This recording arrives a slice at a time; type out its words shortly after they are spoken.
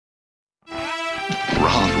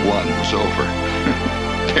Round one was over.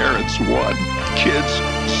 Parents won. Kids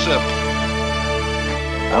sip.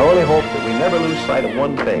 I only hope that we never lose sight of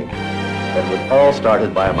one thing, that it was all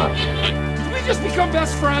started by a mouse. Did we just become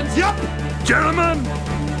best friends? Yep! Gentlemen,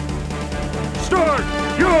 start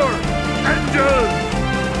your engine!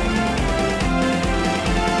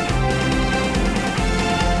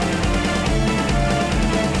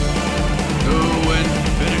 To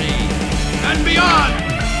infinity and beyond!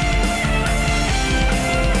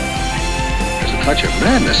 There's a touch of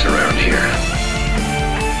madness around here.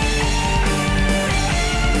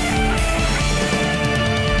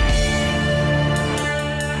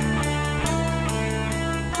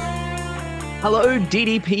 Hello,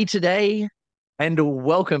 DDP today, and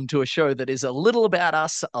welcome to a show that is a little about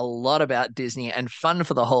us, a lot about Disney, and fun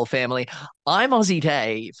for the whole family. I'm Aussie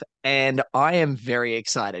Dave, and I am very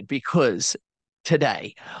excited because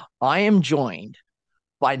today I am joined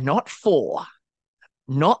by not four,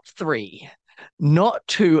 not three, not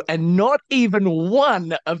two, and not even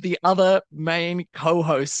one of the other main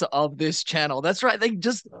co-hosts of this channel. That's right. They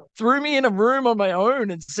just threw me in a room on my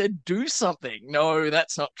own and said, do something. No,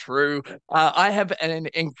 that's not true. I have an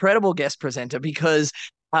incredible guest presenter because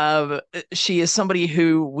she is somebody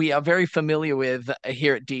who we are very familiar with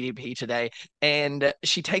here at DDP today, and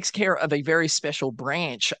she takes care of a very special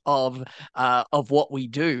branch of what we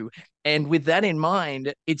do. And with that in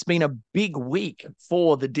mind, it's been a big week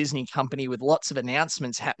for the Disney company with lots of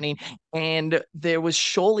announcements happening. And there was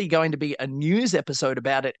surely going to be a news episode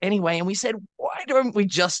about it anyway. And we said, why don't we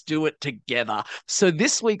just do it together? So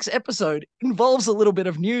this week's episode involves a little bit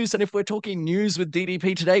of news. And if we're talking news with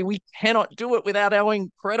DDP today, we cannot do it without our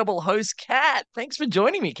incredible host, Kat. Thanks for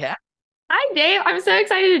joining me, Kat. Hi, Dave. I'm so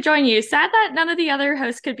excited to join you. Sad that none of the other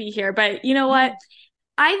hosts could be here, but you know what?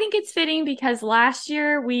 I think it's fitting because last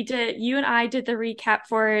year you and I did the recap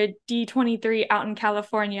for D23 out in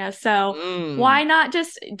California. So why not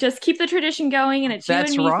just keep the tradition going, and it's you and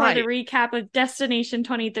me for the recap of Destination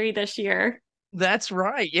 23 this year. That's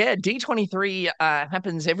right. Yeah, D23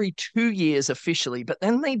 happens every 2 years officially, but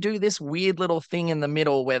then they do this weird little thing in the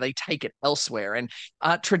middle where they take it elsewhere. And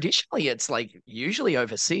traditionally, it's like usually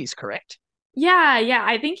overseas, correct? Yeah.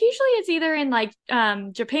 I think usually it's either in like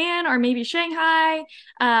Japan or maybe Shanghai.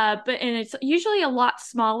 And it's usually a lot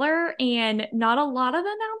smaller and not a lot of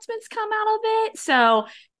announcements come out of it. So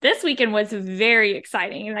this weekend was very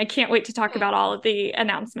exciting, and I can't wait to talk about all of the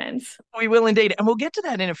announcements. We will indeed. And we'll get to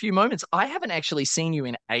that in a few moments. I haven't actually seen you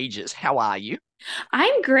in ages. How are you?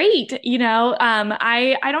 I'm great. I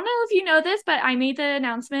don't know if you know this, but I made the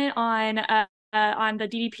announcement on the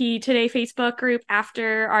DDP Today Facebook group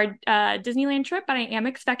after our Disneyland trip, but I am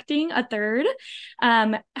expecting a third.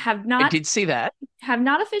 I did see that. Have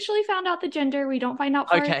not officially found out the gender. We don't find out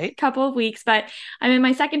for a couple of weeks, but I'm in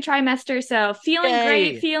my second trimester, so feeling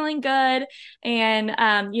great, feeling good. And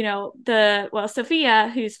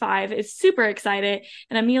Sophia, who's 5, is super excited,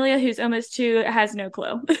 and Amelia, who's almost 2, has no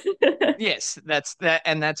clue. Yes, that's that,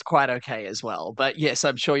 and that's quite okay as well. But yes,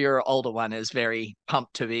 I'm sure your older one is very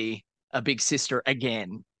pumped to be a big sister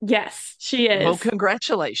again. Yes, she is. Well,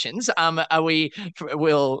 congratulations.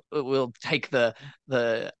 We'll take the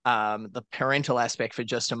parental aspect for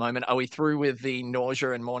just a moment. Are we through with the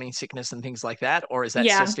nausea and morning sickness and things like that, or is that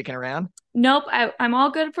still sticking around? Nope, I'm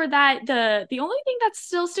all good for that. The only thing that's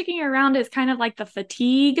still sticking around is kind of like the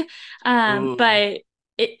fatigue. But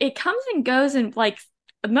it comes and goes, and like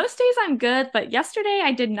most days I'm good, but yesterday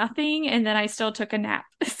I did nothing and then I still took a nap.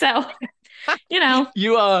 So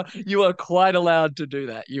you are quite allowed to do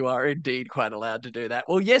that. You are indeed quite allowed to do that.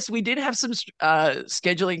 Well, yes, we did have some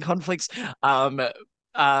scheduling conflicts,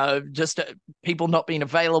 just people not being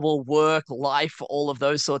available, work, life, all of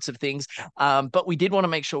those sorts of things. But we did want to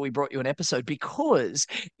make sure we brought you an episode because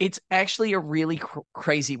it's actually a really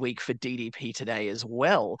crazy week for DDP today as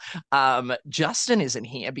well. Justin isn't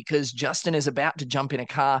here because Justin is about to jump in a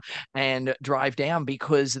car and drive down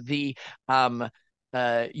because the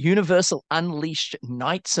Universal Unleashed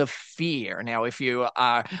Nights of Fear. Now, if you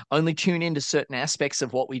are only tune into certain aspects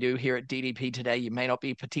of what we do here at DDP today, you may not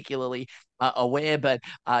be particularly aware, but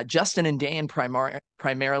Justin and Dan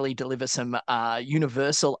primarily deliver some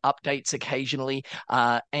Universal updates occasionally.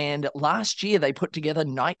 And last year they put together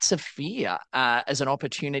Nights of Fear as an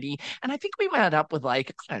opportunity. And I think we wound up with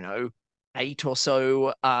 8 or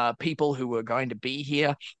so people who were going to be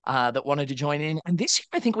here that wanted to join in. And this year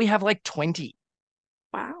I think we have 20.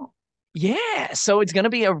 Wow. Yeah, so it's going to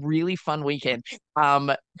be a really fun weekend.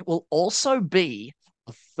 It will also be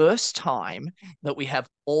the first time that we have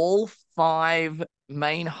all 5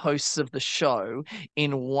 main hosts of the show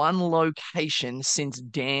in one location since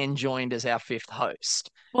Dan joined as our 5th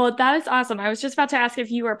host. Well, that is awesome. I was just about to ask if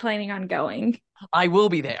you were planning on going. I will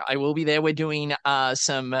be there. I will be there. We're doing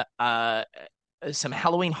some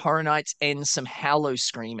Halloween Horror Nights and some Hallow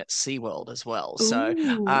Scream at SeaWorld as well. So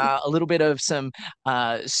Ooh. a little bit of some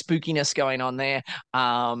spookiness going on there.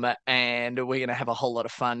 And we're going to have a whole lot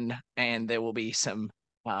of fun, and there will be some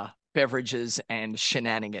beverages and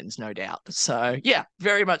shenanigans, no doubt. So yeah,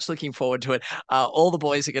 very much looking forward to it. All the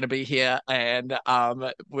boys are going to be here, and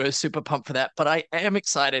we're super pumped for that. But I am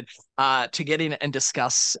excited to get in and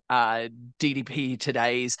discuss DDP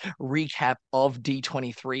today's recap of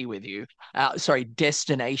D23 with you. Sorry,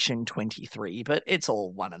 Destination 23, but it's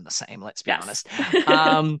all one and the same, let's be honest.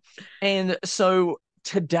 And so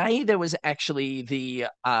today there was actually the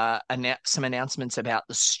some announcements about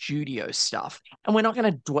the studio stuff, and we're not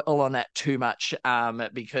going to dwell on that too much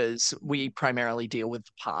because we primarily deal with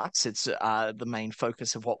the parks. It's the main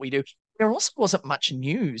focus of what we do. There also wasn't much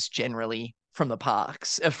news generally from the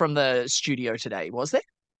parks, from the studio today, was there?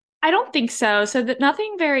 I don't think so. So that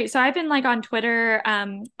nothing very. So I've been like on Twitter,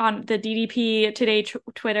 on the DDP Today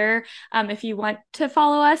Twitter. If you want to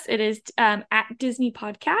follow us, it is at Disney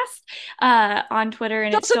Podcast on Twitter,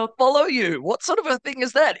 and it's Doesn't still follow you. What sort of a thing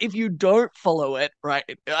is that? If you don't follow it, right,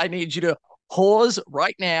 I need you to pause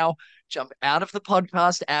right now, jump out of the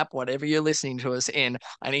podcast app, whatever you're listening to us in.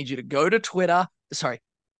 I need you to go to Twitter. Sorry,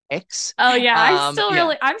 X. Oh yeah, I'm still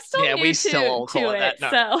yeah, new we still all to call it it.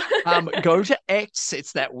 that. No. So Go to X.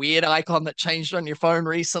 It's that weird icon that changed on your phone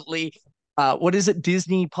recently. What is it?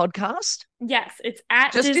 Disney Podcast? yes, it's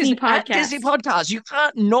at Just Disney at Podcast. Disney Podcast. You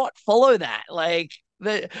can't not follow that.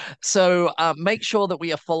 So make sure that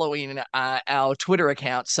we are following our Twitter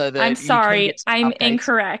account so that I'm you can sorry, get some I'm updates.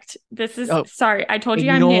 incorrect. This is Oh, sorry. I told you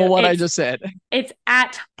I'm ignore new. what I just said. It's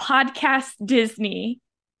at Podcast Disney.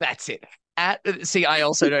 That's it. See, I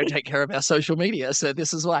also don't take care of our social media, so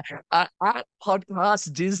this is why. At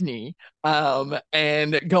Podcast Disney,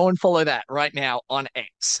 and go and follow that right now on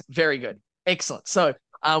X. Very good, excellent. So,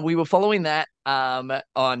 we were following that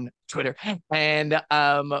on Twitter, and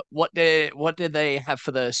what did they have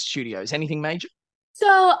for the studios? Anything major?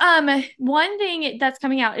 So, one thing that's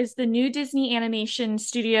coming out is the new Disney Animation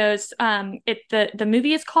Studios. The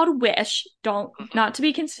movie is called Wish. Don't not to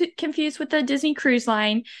be confused with the Disney Cruise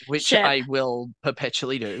Line Which ship. I will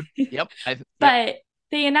perpetually do. Yep. But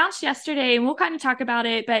they announced yesterday, and we'll kind of talk about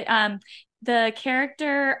it. But the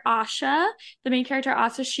character Asha, the main character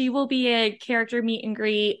Asha, she will be a character meet and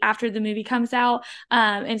greet after the movie comes out.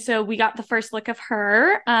 And so we got the first look of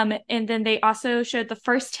her. And then they also showed the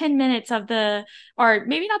first 10 minutes of or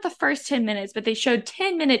maybe not the first 10 minutes, but they showed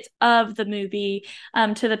 10 minutes of the movie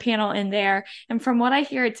to the panel in there. And from what I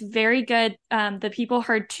hear, it's very good. The people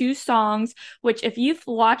heard two songs, which if you've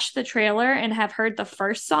watched the trailer and have heard the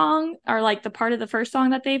first song or like the part of the first song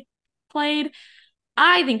that they played,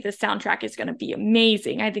 I think the soundtrack is going to be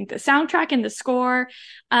amazing. I think the soundtrack and the score,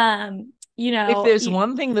 if there's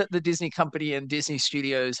one thing that the Disney company and Disney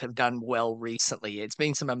Studios have done well recently, it's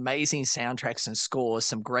been some amazing soundtracks and scores,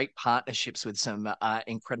 some great partnerships with some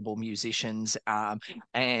incredible musicians,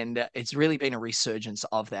 and it's really been a resurgence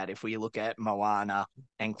of that. If we look at Moana,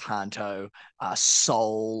 Encanto,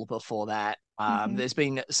 Soul before that, there's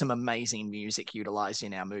been some amazing music utilized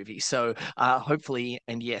in our movie. So hopefully,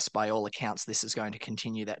 and yes, by all accounts, this is going to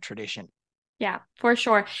continue that tradition. Yeah, for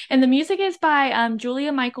sure. And the music is by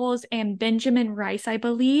Julia Michaels and Benjamin Rice, I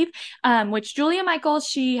believe. Which Julia Michaels,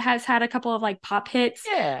 she has had a couple of like pop hits.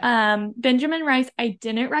 Yeah. Benjamin Rice, I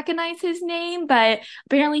didn't recognize his name, but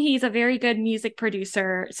apparently he's a very good music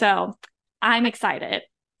producer. So I'm excited.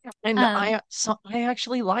 And I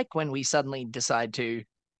actually like when we suddenly decide to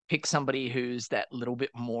pick somebody who's that little bit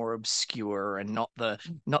more obscure and not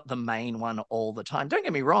the main one all the time. Don't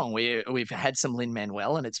get me wrong, we've had some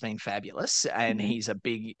Lin-Manuel and it's been fabulous, and he's a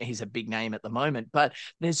big name at the moment, but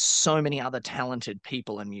there's so many other talented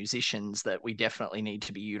people and musicians that we definitely need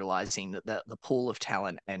to be utilizing the pool of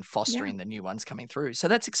talent and fostering the new ones coming through. So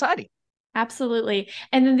that's exciting. Absolutely.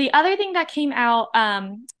 And then the other thing that came out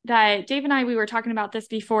that Dave and we were talking about this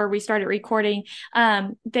before we started recording.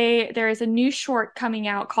 There is a new short coming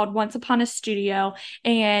out called Once Upon a Studio,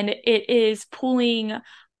 and it is pulling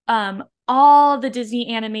all the Disney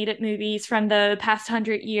animated movies from the past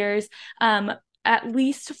 100 years. At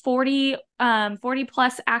least 40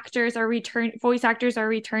 plus actors are voice actors are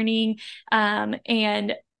returning,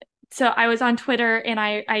 and so I was on Twitter and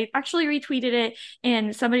I actually retweeted it,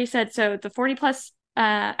 and somebody said, so the 40 plus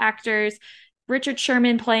actors, Richard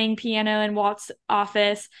Sherman playing piano in Walt's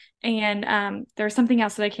office, and there was something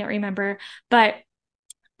else that I can't remember, but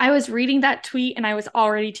I was reading that tweet and I was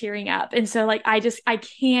already tearing up. And so like I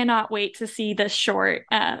cannot wait to see the short.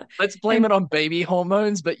 Let's blame it on baby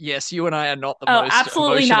hormones, but yes, you and I are not the Oh, most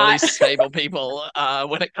absolutely emotionally not. stable people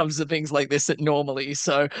when it comes to things like this normally.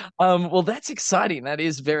 So, well, that's exciting. That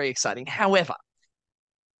is very exciting. However,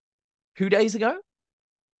 2 days ago,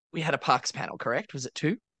 we had a parks panel, correct? Was it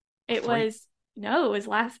two? It Three? was no,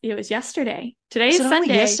 it was yesterday. Today Was is it only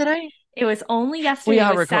Sunday. Yesterday? It was only yesterday. We It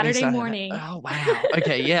are was recording Saturday Saturday. morning. Oh, wow.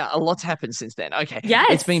 Okay, yeah, a lot's happened since then. Okay. It's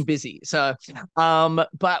Yes. been busy. So,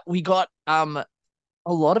 but we got a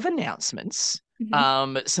lot of announcements.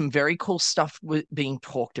 Some very cool stuff being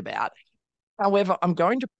talked about. However, I'm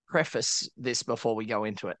going to preface this before we go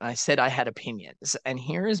into it. And I said I had opinions, and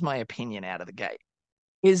here is my opinion out of the gate.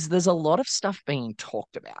 There's a lot of stuff being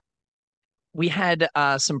talked about. We had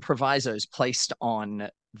some provisos placed on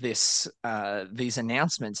these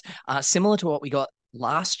announcements, similar to what we got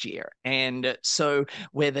last year. And so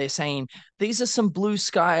where they're saying these are some blue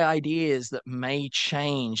sky ideas that may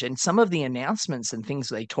change. And some of the announcements and things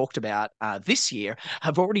they talked about this year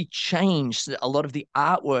have already changed. A lot of the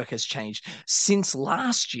artwork has changed since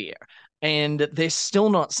last year. And they're still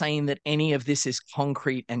not saying that any of this is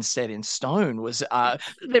concrete and set in stone.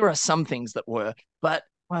 There are some things that were, but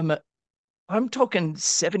I'm talking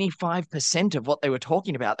 75% of what they were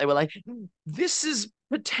talking about. They were like, this is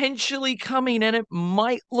potentially coming and it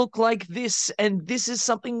might look like this, and this is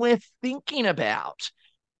something we're thinking about.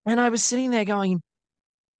 And I was sitting there going,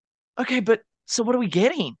 okay, but so what are we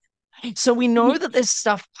getting? So we know that there's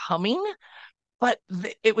stuff coming, but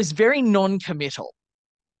it was very non-committal.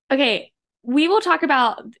 Okay, we will talk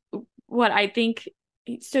about what I think.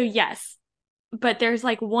 So yes, but there's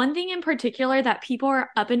like one thing in particular that people are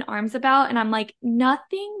up in arms about, and I'm like,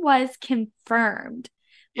 nothing was confirmed.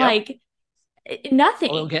 Yep. Like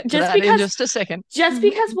nothing. We'll get to that in just a second. Just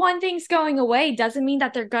because one thing's going away doesn't mean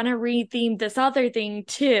that they're gonna retheme this other thing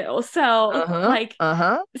too. So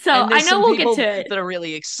so I know we'll get to it. That are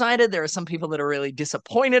really excited. There are some people that are really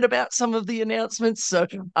disappointed about some of the announcements. So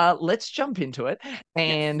let's jump into it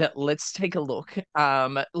and let's take a look.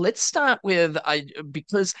 Let's start with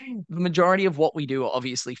because the majority of what we do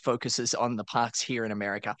obviously focuses on the parks here in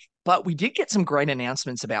America. But we did get some great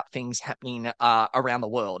announcements about things happening around the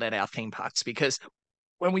world at our theme parks, because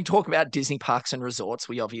when we talk about Disney parks and resorts,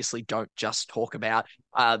 we obviously don't just talk about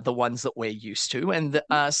the ones that we're used to. And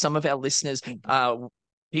some of our listeners,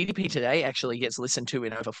 DDP Today actually gets listened to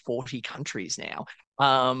in over 40 countries now.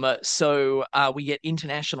 So we get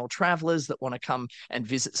international travelers that want to come and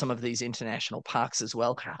visit some of these international parks as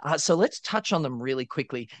well. So let's touch on them really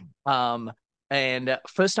quickly. And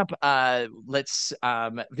first up, let's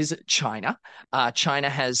visit China. China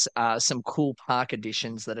has some cool park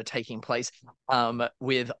additions that are taking place.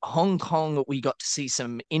 With Hong Kong, we got to see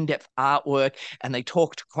some in-depth artwork, and they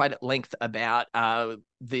talked quite at length about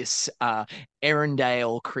this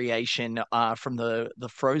Arendelle creation from the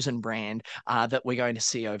Frozen brand that we're going to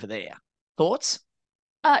see over there. Thoughts?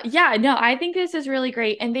 Yeah, no, I think this is really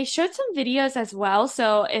great. And they showed some videos as well.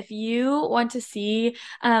 So if you want to see,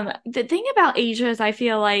 the thing about Asia is I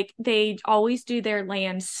feel like they always do their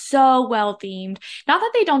lands so well themed. Not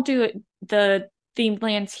that they don't do the themed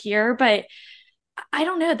lands here, but I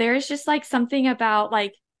don't know. There's just like something about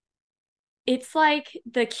like, it's like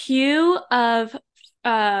the queue of,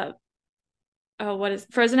 what is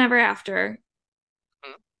Frozen Ever After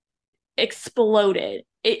exploded.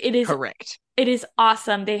 It is correct. It is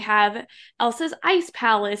awesome. They have Elsa's Ice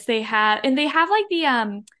Palace. They have like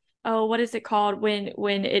the what is it called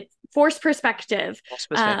when it's forced perspective? Forced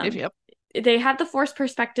perspective, yep. They have the forced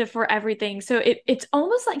perspective for everything. So it's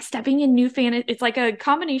almost like stepping in new fantasy. It's like a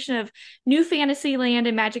combination of new fantasy land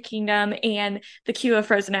and Magic Kingdom and the queue of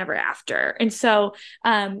Frozen Ever After. And so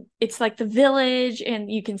it's like the village, and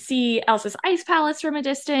you can see Elsa's Ice Palace from a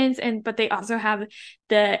distance, but they also have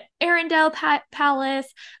the Arendelle Palace.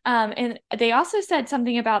 And they also said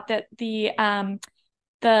something about that the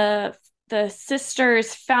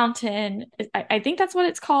Sisters Fountain, I think that's what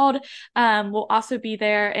it's called, will also be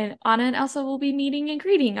there. And Anna and Elsa will be meeting and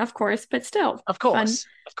greeting, of course, but still. Of course,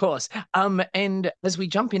 fun. Of course. And as we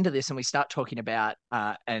jump into this and we start talking about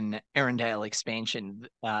an Arendelle expansion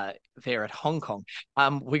there at Hong Kong,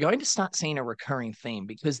 we're going to start seeing a recurring theme,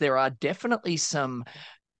 because there are definitely some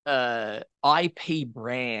IP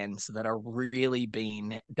brands that are really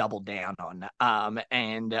being doubled down on.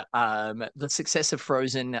 And the success of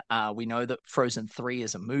Frozen, we know that Frozen 3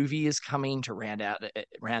 as a movie is coming to round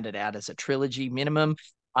it out as a trilogy minimum.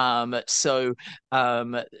 So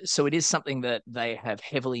so it is something that they have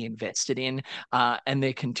heavily invested in, and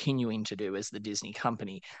they're continuing to do as the Disney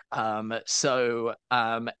company.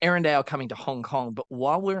 Arendelle coming to Hong Kong, but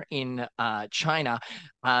while we're in China,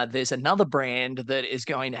 there's another brand that is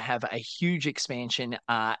going to have a huge expansion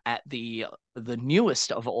at the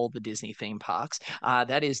newest of all the Disney theme parks.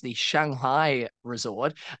 That is the Shanghai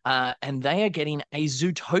Resort, and they are getting a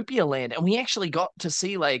Zootopia land. And we actually got to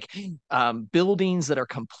see like buildings that are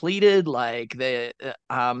completed. Like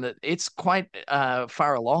it's quite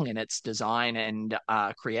far along in its design and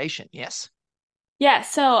creation. Yes. Yeah,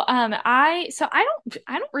 I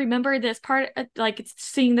don't remember this part like it's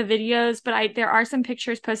seeing the videos, but I there are some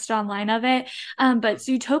pictures posted online of it. But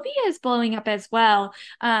Zootopia is blowing up as well.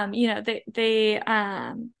 I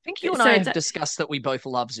think you and So I it's have discussed that we both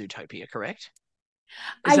love Zootopia, correct?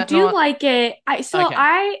 Is I that do not like it. okay?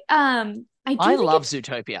 I I do think love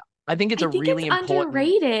Zootopia. I think it's I a think it's really important.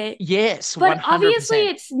 underrated. Yes, But obviously 100%.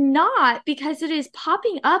 it's not because it is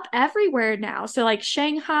popping up everywhere now. So like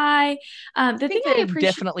Shanghai, I the thing think I they're appreciate,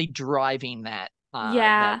 definitely driving that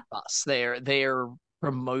yeah, bus. They're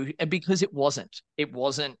promoting because it wasn't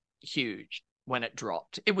huge when it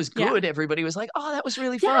dropped. It was yeah, good. Everybody was like, "Oh, that was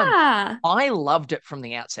really fun." yeah. I loved it from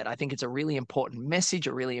the outset. I think it's a really important message,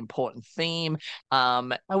 a really important theme. Are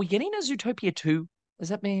we getting a Zootopia 2? Is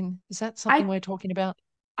that something I we're talking about?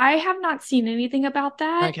 I have not seen anything about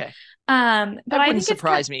that. Okay. But That I wouldn't think it's kind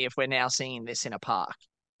surprise me if we're now seeing this in a park.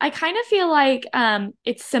 I kind of feel like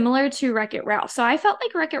it's similar to Wreck-It Ralph. So I felt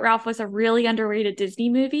like Wreck-It Ralph was a really underrated Disney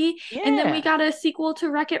movie, and then we Yeah. got a sequel to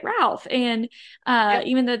Wreck-It Ralph. And Yep.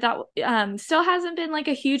 even though that still hasn't been like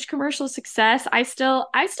a huge commercial success, I still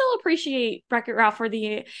appreciate Wreck-It Ralph for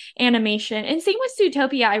the animation. And same with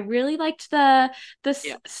Zootopia. I really liked the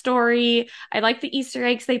Yep. story. I liked the Easter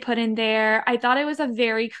eggs they put in there. I thought it was a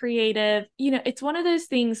very creative. It's one of those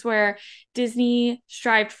things where Disney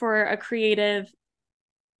strived for a creative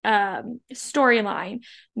storyline,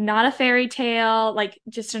 not a fairy tale, like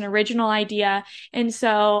just an original idea. And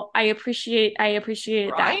so I appreciate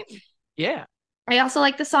that. Right? Yeah. I also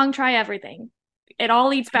like the song Try Everything. It all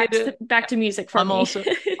leads I back to did. back to music for I'm me. also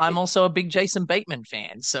I'm also a big Jason Bateman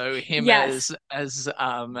fan. So him Yes. as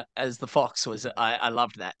the Fox was I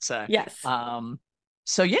loved that. Yes. Um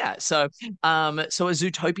yeah, so a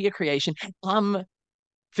Zootopia creation.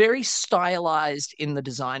 Very stylized in the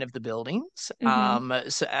design of the buildings. Hmm.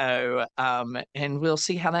 And we'll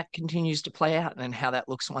see how that continues to play out and how that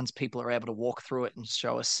looks once people are able to walk through it and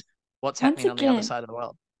show us what's Once happening on the other again, side of the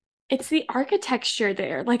world. it's the architecture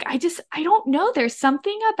there. Like I don't know. There's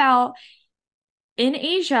something about in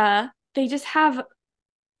Asia, they just have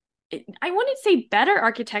I wouldn't say better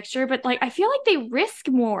architecture, but like I feel like they risk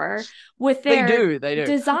more with They their do, they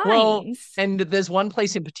do. Well, designs. and there's one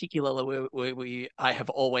place in particular where I have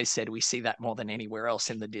always said we see that more than anywhere else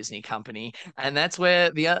in the Disney company, and that's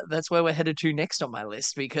where we're headed to next on my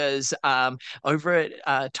list because over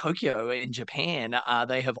at Tokyo in Japan,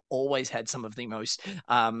 they have always had some of the most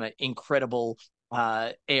incredible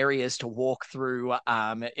areas to walk through,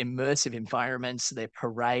 immersive environments. Their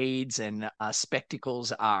parades and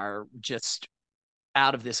spectacles are just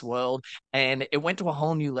out of this world. And it went to a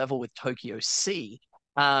whole new level with Tokyo Sea.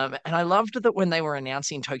 And I loved that when they were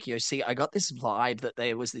announcing Tokyo Sea, I got this vibe that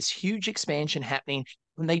there was this huge expansion happening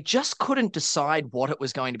and they just couldn't decide what it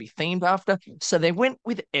was going to be themed after. So they went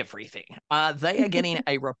with everything. They are getting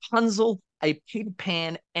a Rapunzel, a Peter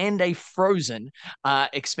Pan, and a Frozen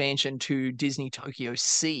expansion to Disney Tokyo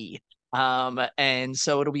Sea. And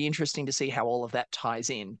so it'll be interesting to see how all of that ties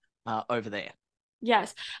in over there.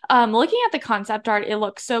 Yes. Looking at the concept art, it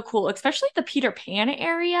looks so cool, especially the Peter Pan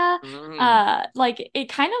area. Mm. Like it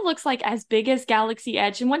kind of looks like as big as Galaxy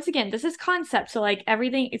Edge. And once again, this is concept, so like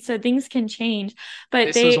everything, so things can change.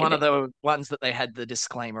 But This was one of the ones that they had the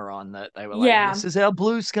disclaimer on that they were like, yeah, this is our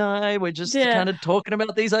blue sky. We're just the kind of talking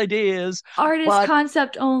about these ideas. artist But,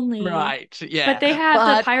 concept only. right, But yeah. they have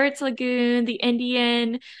the But, Pirates Lagoon, the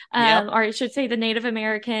Indian, yep, or I should say the Native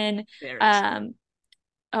American, there it is. um,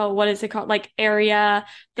 oh, what is it called? Like area,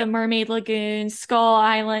 the Yep. Mermaid Lagoon, Skull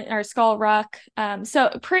Island or Skull Rock.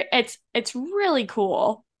 It's really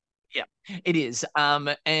cool. Yeah, it is.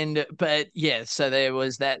 But yeah, so there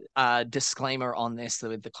was that disclaimer on this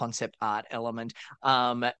with the concept art element.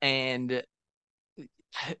 And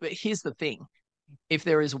but here's the thing. If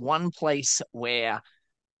there is one place where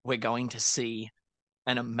we're going to see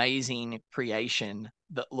an amazing creation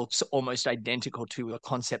that looks almost identical to a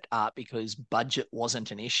concept art because budget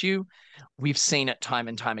wasn't an issue. We've seen it time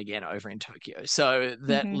and time again over in Tokyo. So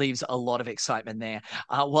that Mhm. leaves a lot of excitement there.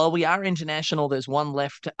 While we are international, there's one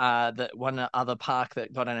left, that one other park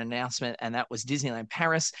that got an announcement, and that was Disneyland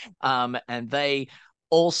Paris. And they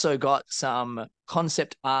also got some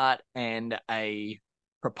concept art and a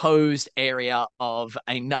proposed area of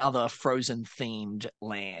another Frozen themed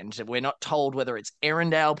land. We're not told whether it's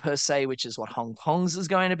Arendelle per se, which is what Hong Kong's is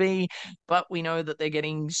going to be, but we know that they're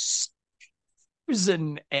getting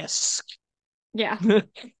Frozen-esque. Yeah.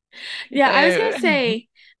 Yeah, I was gonna say,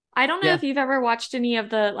 I don't know Yeah. if you've ever watched any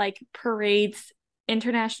of the like parades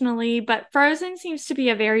internationally, but Frozen seems to be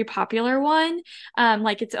a very popular one.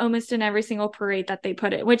 Like it's almost in every single parade that they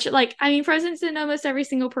put it, which like I mean Frozen's in almost every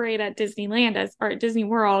single parade at Disneyland as or at Disney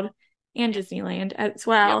World and Disneyland as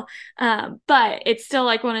well. But it's still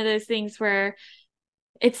like one of those things where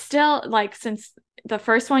it's still like since the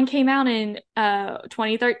first one came out in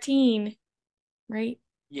 2013, right?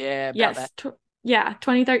 Yeah, about Yes. that. Yeah,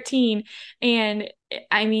 2013. And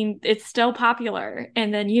I mean, it's still popular.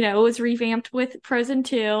 And then, you know, it was revamped with Frozen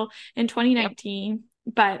 2 in Yep. 2019.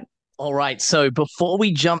 But All right. So before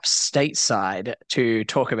we jump stateside to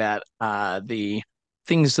talk about the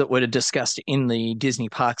things that were discussed in the Disney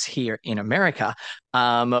parks here in America,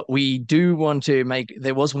 we do want to make,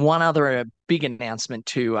 there was one other big announcement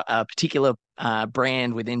to a particular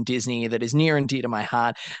brand within Disney that is near and dear to my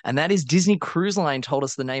heart, and that is Disney Cruise Line told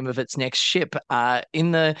us the name of its next ship.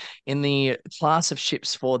 In the class of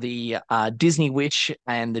ships for the Disney Witch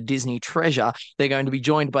and the Disney Treasure, they're going to be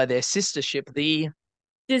joined by their sister ship, the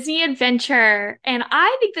Disney Adventure. And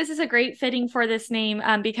I think this is a great fitting for this name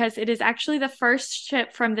because it is actually the first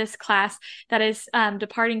ship from this class that is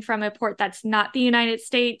departing from a port that's not the United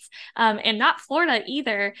States and not Florida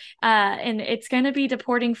either. And it's going to be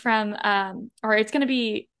departing from, or it's going to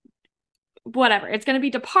be whatever. It's going to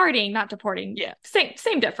be departing, not deporting. Yeah.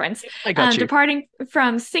 Same difference. I got you. Departing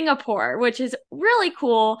from Singapore, which is really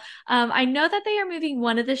cool. I know that they are moving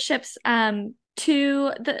one of the ships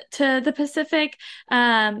to the Pacific.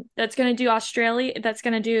 That's going to do Australia. That's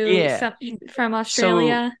going to do some from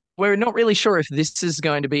Australia. So we're not really sure if this is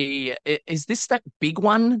going to be, is this that big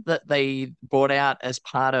one that they brought out as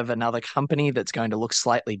part of another company that's going to look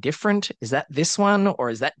slightly different? Is that this one or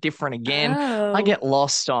is that different again? I get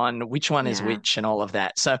lost on which one is which and all of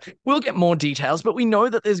that. So we'll get more details, but we know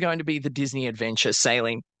that there's going to be the Disney Adventure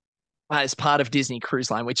sailing as part of Disney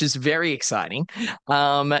Cruise Line, which is very exciting.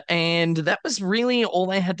 And that was really all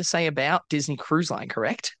they had to say about Disney Cruise Line,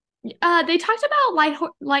 correct? They talked about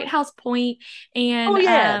Lighthouse Point and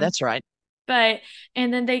that's right. And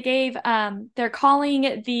then they gave they're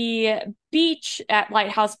calling the beach at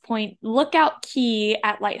Lighthouse Point Lookout Key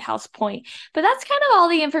at Lighthouse Point. But that's kind of all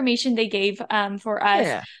the information they gave for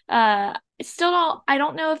us. I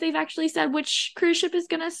don't know if they've actually said which cruise ship is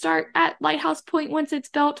going to start at Lighthouse Point once it's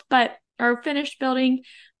built, or finished building,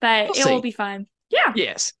 but it will be fun. Yeah.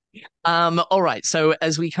 Yes. All right. So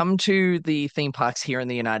as we come to the theme parks here in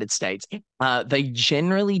the United States, they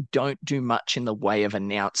generally don't do much in the way of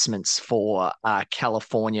announcements for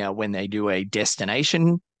California when they do a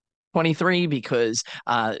destination 23 because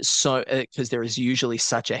there is usually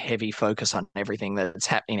such a heavy focus on everything that's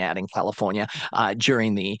happening out in California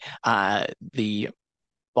during the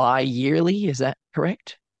bi-yearly. Is that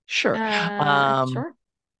correct? Sure. Sure.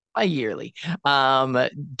 Yearly,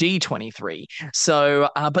 D23. So,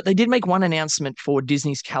 but they did make one announcement for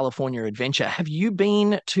Disney's California Adventure. Have you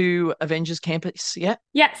been to Avengers Campus yet?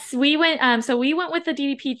 Yes, we went. So we went with the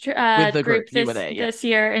DDP with the group this this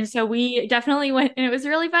year, and so we definitely went, and it was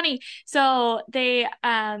really funny. So they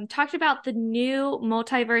talked about the new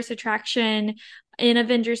multiverse attraction in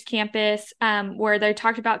Avengers Campus, where they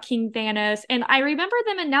talked about King Thanos, and I remember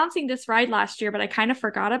them announcing this ride last year, but I kind of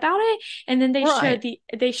forgot about it. And then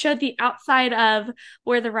they showed the outside of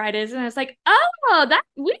where the ride is, and I was like, oh,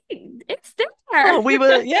 it's there. Oh, we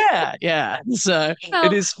were, yeah. So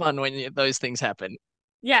it is fun when those things happen.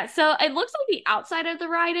 Yeah, so it looks like the outside of the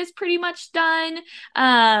ride is pretty much done.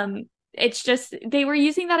 It's just they were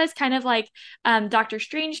using that as kind of like Doctor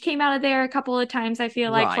Strange came out of there a couple of times, I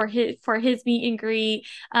feel like for his meet and greet.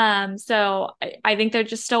 So I think they're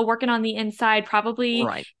just still working on the inside, probably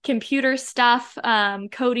computer stuff,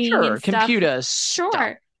 coding and stuff. Computer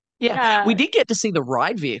stuff. Yeah, we did get to see the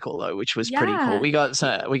ride vehicle though, which was pretty cool. We got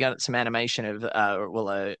some animation of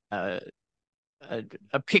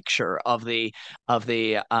a picture of the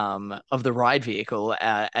ride vehicle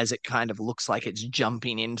as it kind of looks like it's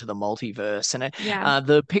jumping into the multiverse, and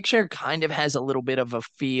the picture kind of has a little bit of a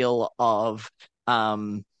feel of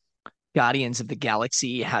Guardians of the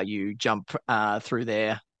Galaxy, how you jump through I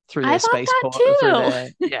their thought that spaceport, too.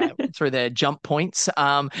 through their jump points.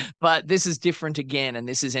 But this is different again, and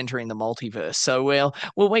this is entering the multiverse. So we'll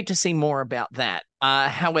wait to see more about that.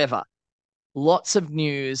 However, lots of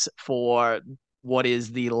news for what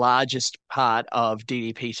is the largest part of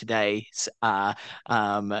DDP today's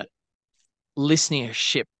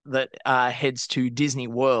listenership that heads to Disney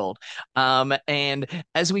World. And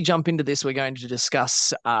as we jump into this, we're going to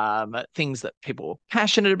discuss things that people are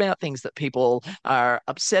passionate about, things that people are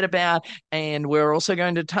upset about. And we're also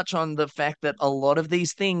going to touch on the fact that a lot of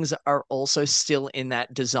these things are also still in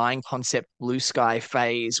that design concept blue sky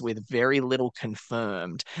phase with very little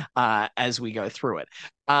confirmed as we go through it.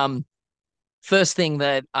 First thing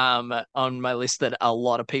that on my list that a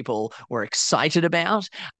lot of people were excited about,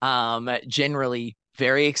 generally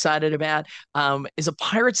very excited about, is a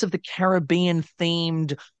Pirates of the Caribbean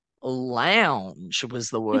themed lounge was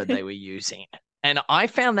the word they were using. And I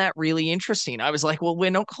found that really interesting. I was like, well,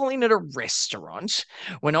 we're not calling it a restaurant.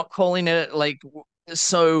 We're not calling it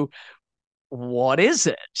so what is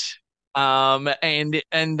it? And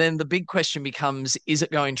then the big question becomes, is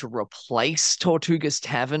it going to replace Tortuga's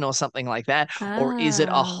Tavern or something like that? Or is it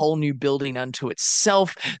a Oh. whole new building unto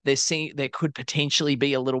itself? There could potentially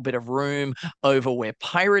be a little bit of room over where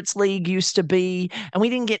Pirates League used to be. And we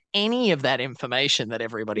didn't get any of that information that We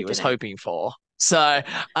everybody was didn't. hoping for. So,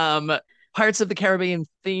 Pirates of the Caribbean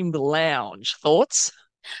themed lounge. Thoughts?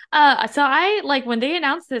 So I like when they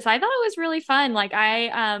announced this, I thought it was really fun.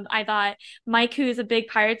 I thought Mike, who's a big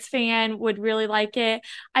Pirates fan, would really like it.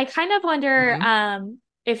 I kind of wonder Mhm.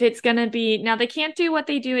 if it's gonna be now they can't do what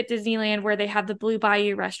they do at Disneyland where they have the Blue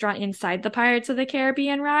Bayou restaurant inside the Pirates of the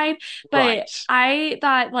Caribbean ride. But Right. I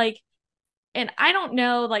thought and I don't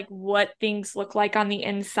know like what things look like on the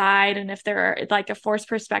inside and if they're like a forced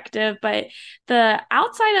perspective, but the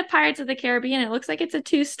outside of Pirates of the Caribbean, it looks like it's a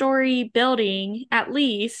two-story building at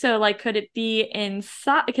least. So like could it be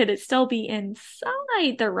inside? Could it still be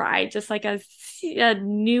inside the ride? Just like a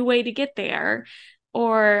new way to get there.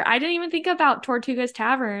 Or I didn't even think about Tortuga's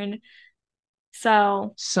Tavern.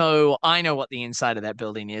 So So I know what the inside of that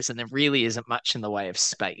building is, and there really isn't much in the way of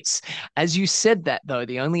space. As you said that, though,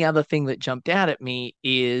 the only other thing that jumped out at me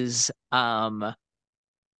is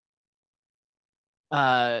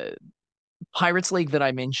uh Pirates League that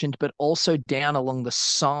I mentioned, but also down along the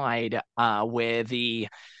side where the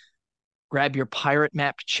grab your pirate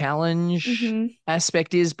map challenge mhm.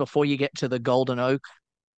 aspect is before you get to the Golden Oak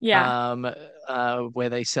Yeah. where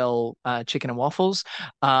they sell chicken and waffles.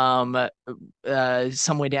 Somewhere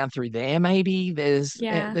down through there, maybe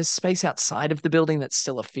Yeah. there's space outside of the building that's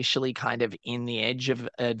still officially kind of in the edge of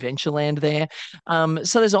Adventureland there.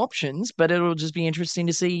 So there's options, but it'll just be interesting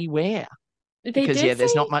to see where They because did yeah,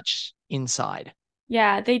 there's not say much inside.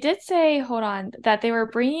 Yeah, they did say, hold on, that they were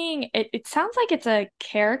bringing it. It sounds like it's a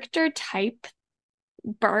character type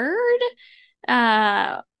bird.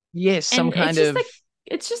 Uh, Yes, and some kind of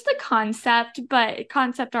it's just the concept, but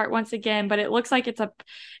concept art once again, but it looks like it's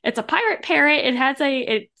a pirate parrot.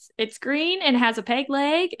 It's green and has a peg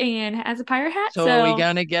leg and has a pirate hat. So are we So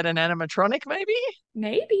going to get an animatronic maybe?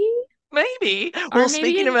 maybe, Maybe. or Well, maybe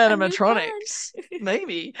speaking of a new friend. animatronics,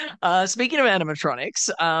 maybe. Speaking of animatronics,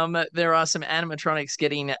 there are some animatronics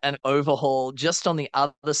getting an overhaul just on the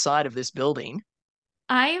other side of this building.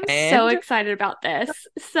 I am so And excited about this.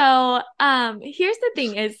 So, here's the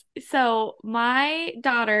thing is, so my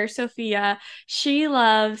daughter, Sophia, she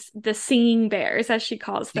loves the singing bears, as she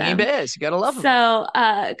calls singing them. bears, you gotta love So,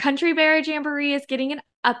 them. Country Bear Jamboree is getting an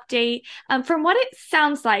update. From what it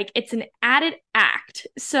sounds like, it's an added act.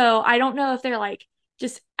 So I don't know if they're like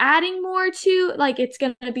just adding more to like it's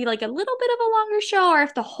going to be like a little bit of a longer show or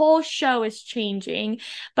if the whole show is changing.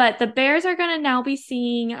 But the Bears are going to now be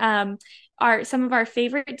singing our some of our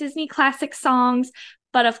favorite Disney classic songs,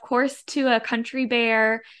 but of course to a Country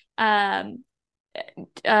Bear oh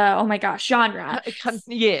my gosh, genre.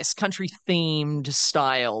 Yes, country themed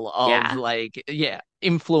style of Yeah.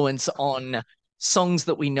 influence on songs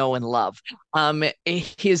that we know and love.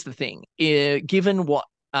 Here's the thing. Given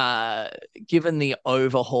the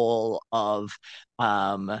overhaul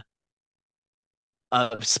um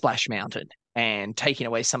of Splash Mountain and taking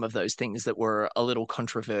away some of those things that were a little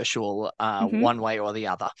controversial Hmm. one way or the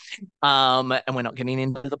other. And we're not getting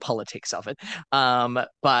into the politics of it.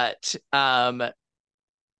 But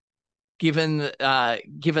given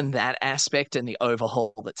that aspect and the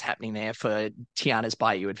overhaul that's happening there for Tiana's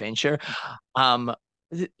Bayou Adventure, um,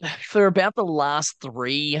 for about the last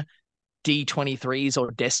three D23s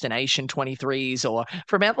or Destination 23s, or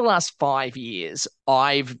for about the last 5 years,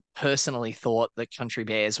 I've personally thought that Country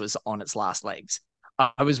Bears was on its last legs.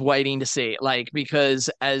 I was waiting to see it, like, because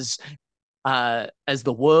as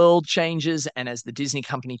the world changes and as the Disney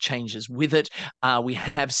company changes with it, we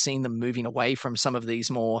have seen them moving away from some of these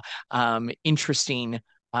more interesting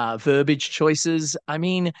verbiage choices. I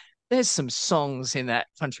mean, there's some songs in that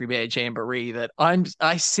Country Bear Jamboree that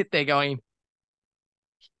I sit there going,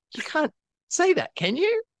 you can't say that, can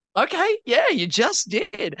you? Okay, yeah, you just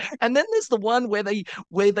did. And then there's the one where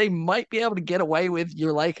they might be able to get away with,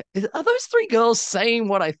 you're like, are those three girls saying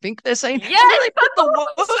what I think they're saying? And then Yes, they put the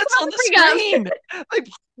that's words on the freaking out. screen. They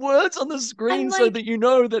put words on the screen I'm so like, that you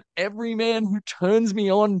know that every man who turns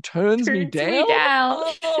me on turns me turns me down. down.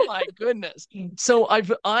 Oh my goodness. So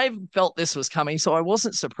I've felt this was coming, so I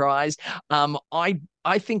wasn't surprised.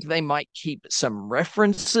 I think they might keep some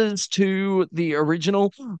references to the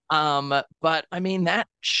original. But I mean, that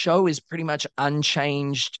show is pretty much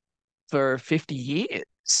unchanged for 50 years.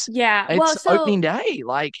 Yeah. Well, It's so opening day.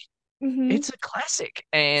 Like, mhm. it's a classic.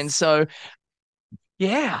 And so,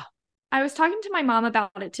 yeah. I was talking to my mom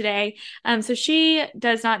about it today. So she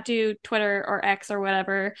does not do Twitter or X or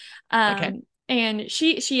whatever. Okay. And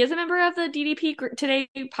she is a member of the DDP Today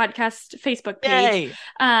podcast Facebook page.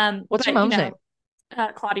 Yay. What's your But mom's name?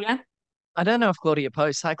 Claudia. I don't know if Claudia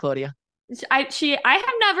posts. Hi, Claudia. I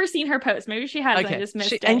have never seen her post. Maybe she has. I Okay. just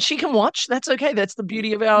missed And it. she can watch. That's okay. That's the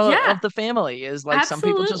beauty of Yeah, the family, is like some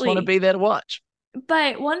people just want to absolutely. be there to watch.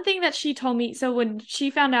 But one thing that she told me, so when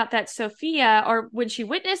she found out that Sophia, or when she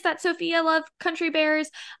witnessed that Sophia loved Country Bears,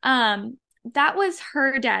 that was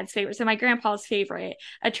her dad's favorite, so my grandpa's favorite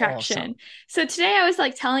attraction. Awesome. So today I was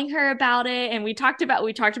like telling her about it, and we talked about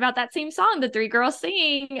that same song, the three girls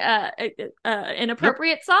singing an Yep.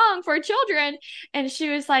 appropriate song for children, and she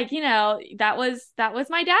was like, that was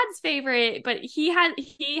my dad's favorite, but he hadn't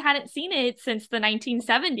seen it since the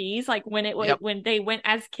 1970s, like when it was Yep. when they went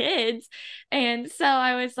as kids, and so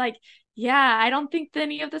I was like, yeah, I don't think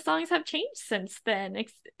any of the songs have changed since then.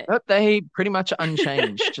 But they pretty much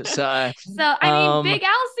unchanged. So, So, I mean, um, Big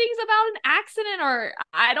Al sings about an accident, or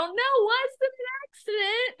I don't know, was it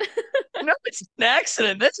an accident? no, it's an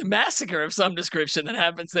accident. That's a massacre of some description that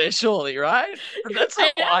happens there, surely, right? That's how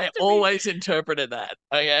It has I to be. always interpreted that.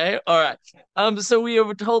 Okay. All right. So we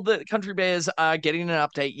were told that Country Bears are getting an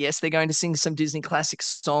update. Yes, they're going to sing some Disney classic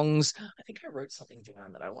songs. I think I wrote something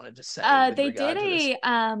down that I wanted to say with They did regard to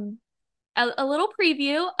this. a little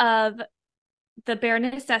preview of the Bare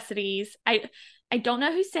Necessities. I don't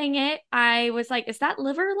know who sang it. I was like, is that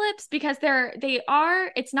Liver Lips? Because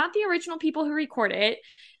it's not the original people who record it,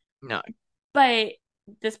 No. but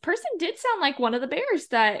this person did sound like one of the bear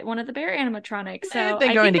animatronics. So They're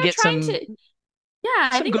I going think to they're get trying to, yeah, I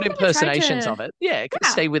some think good they're gonna try impersonations of to, it. Yeah, yeah,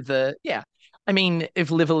 stay with yeah. I mean,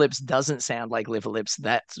 if Liver Lips doesn't sound like Liver Lips,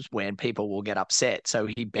 that's when people will get upset. So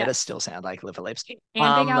he better yes. still sound like Liver Lips. And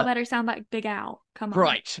Big Al better sound like Big Al. Come on.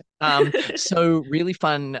 Right. So really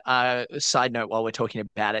fun side note while we're talking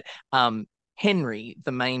about it. Henry,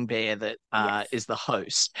 the main bear that Yes. is the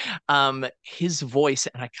host, his voice,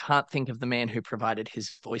 and I can't think of the man who provided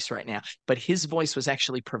his voice right now, but his voice was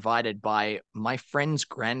actually provided by my friend's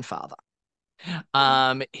grandfather.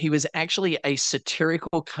 He was actually a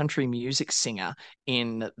satirical country music singer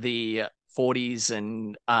in the 40s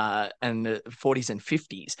and the 40s and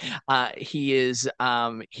 50s. He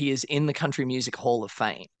is in the Country Music Hall of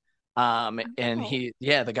Fame. And Oh,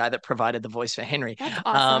 the guy that provided the voice for Henry. that's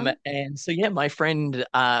awesome. And so yeah, my friend,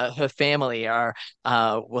 her family were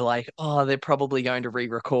like, oh, they're probably going to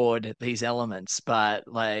re-record these elements, but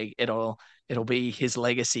like it'll be his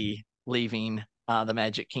legacy leaving the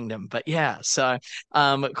Magic Kingdom. But yeah, so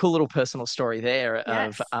cool little personal story there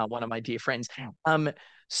of Yes. one of my dear friends.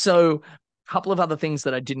 So a couple of other things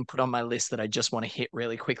that I didn't put on my list that I just want to hit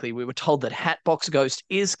really quickly. We were told that Hatbox Ghost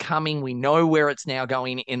is coming. We know where it's now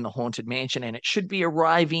going in the Haunted Mansion, and it should be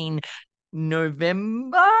arriving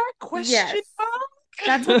November? Question Yes. mark?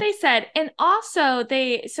 That's what they said. And also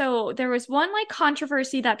so there was one like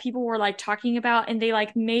controversy that people were like talking about, and they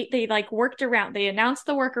worked around, they announced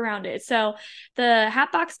the work around it. So the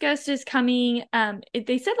Hatbox Ghost is coming,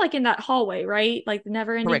 they said like in that hallway, right? Like the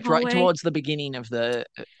never ending Correct, right hallway. towards the beginning of the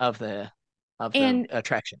And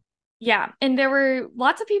attraction. yeah, and there were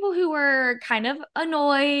lots of people who were kind of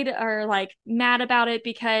annoyed or like mad about it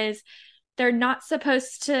because we're not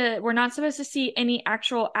supposed to see any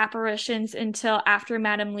actual apparitions until after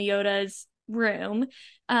Madame Leota's room,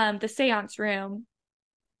 the seance room.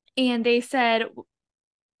 And they said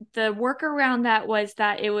the workaround that was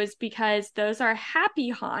that it was because those are happy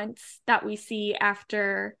haunts that we see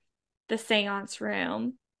after the seance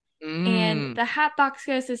room. And Mm. the Hatbox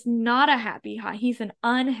Ghost is not a happy haunt. He's an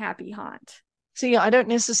unhappy haunt. See, I don't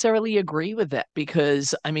necessarily agree with that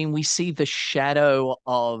because I mean we see the shadow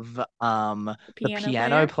of The the piano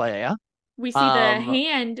piano player. player. We see the Um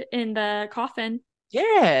hand in the coffin,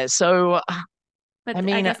 yeah, so I but I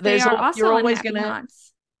mean guess they are you're also always unhappy gonna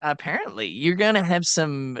haunts. apparently you're gonna have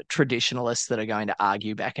some traditionalists that are going to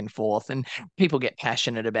argue back and forth and people get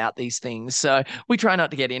passionate about these things. So we try not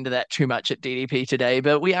to get into that too much at DDP today,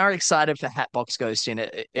 but we are excited for Hatbox Ghost in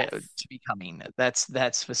it Yes. to be coming.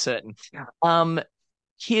 That's for certain. Um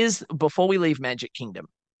Here's before we leave Magic Kingdom,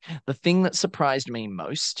 the thing that surprised me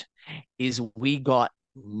most is we got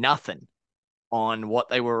nothing on what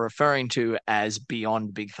they were referring to as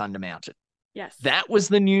Beyond Big Thunder Mountain. Yes. That was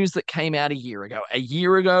the news that came out a year ago. A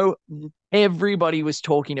year ago, everybody was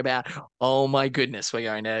talking about, oh my goodness, we're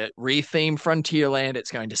going to retheme Frontierland.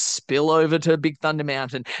 It's going to spill over to Big Thunder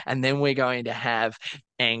Mountain. And then we're going to have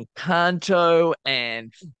Encanto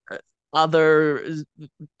and other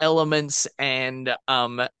elements and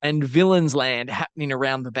Villains Land happening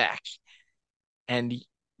around the back. And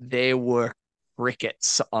there were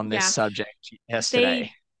crickets on this Yeah. subject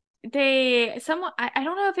yesterday. They someone I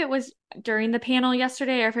don't know if it was during the panel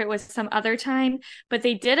yesterday or if it was some other time, but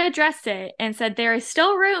they did address it and said there is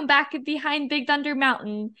still room back behind Big Thunder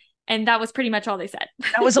Mountain, and that was pretty much all they said.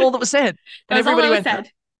 That was all that was said. That And was all that everybody was went,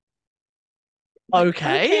 said.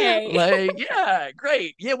 okay, Okay. like, yeah,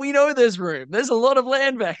 great. Yeah, we know there's room. There's a lot of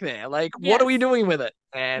land back there. Like, what are we Yes. doing with it?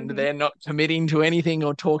 And Hmm. they're not committing to anything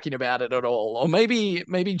or talking about it at all. Or maybe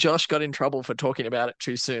Josh got in trouble for talking about it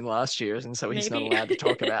too soon last year, and so he's not Maybe. allowed to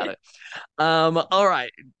talk about it. All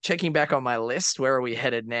right. Checking back on my list, where are we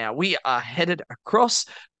headed now? We are headed across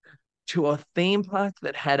to a theme park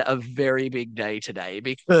that had a very big day today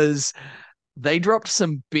because they dropped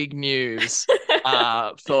some big news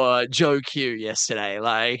for Joe Q yesterday.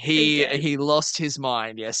 Like They he did. he lost his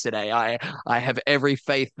mind yesterday. I have every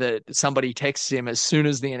faith that somebody texted him as soon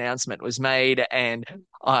as the announcement was made, and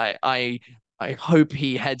I hope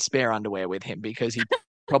he had spare underwear with him because he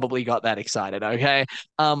probably got that excited. Okay.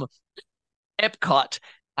 Um Epcot,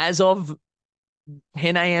 as of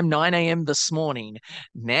 10 a.m., 9 a.m. this morning,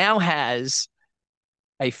 now has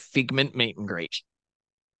a Figment meet and greet.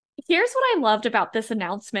 Here's what I loved about this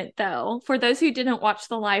announcement, though, for those who didn't watch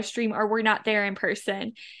the live stream or were not there in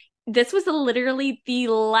person. This was literally the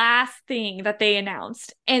last thing that they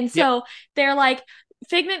announced. And Yep. so they're like,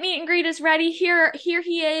 Figment meet and greet is ready. Here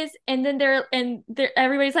he is. And then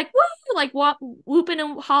everybody's like, woo, like whooping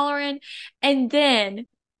and hollering. And then,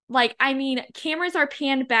 like, I mean, cameras are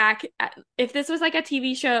panned back. If this was like a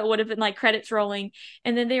TV show, it would have been like credits rolling.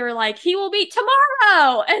 And then they were like, he will be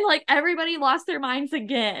tomorrow. And like everybody lost their minds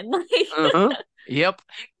again. Like, Uh-huh. Yep.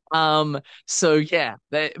 So yeah,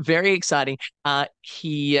 that very exciting.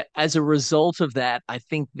 He, as a result of that, I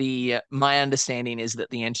think my understanding is that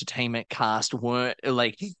the entertainment cast weren't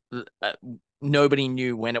like uh, nobody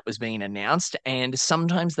knew when it was being announced, and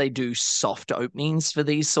sometimes they do soft openings for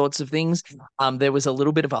these sorts of things. There was a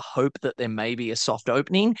little bit of a hope that there may be a soft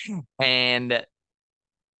opening, and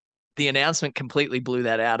the announcement completely blew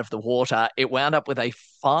that out of the water. It wound up with a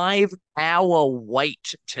 5 hour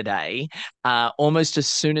wait today. Almost as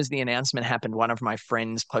soon as the announcement happened, one of my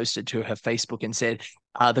friends posted to her Facebook and said,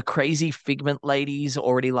 the crazy Figment ladies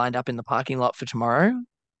already lined up in the parking lot for tomorrow.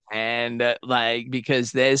 And like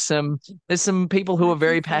because there's some people who are that's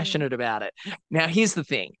very insane. passionate about it. Now here's the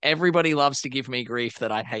thing. Everybody loves to give me grief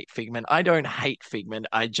that I hate Figment. I don't hate Figment.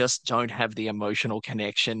 I just don't have the emotional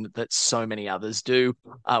connection that so many others do.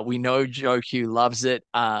 We know Joe Q loves it.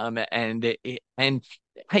 And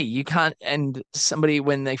hey, you can't. And somebody,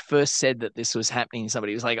 when they first said that this was happening,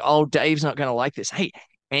 somebody was like, "Oh, Dave's not going to like this." Hey,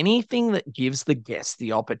 anything that gives the guest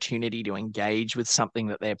the opportunity to engage with something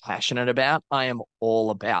that they're passionate about, I am all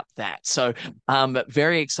about that. So,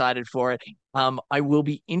 very excited for it. I will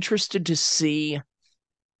be interested to see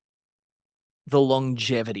the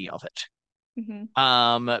longevity of it.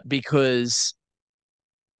 Hmm. Because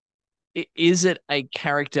is it a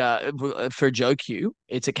character for Joe Q?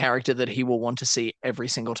 It's a character that he will want to see every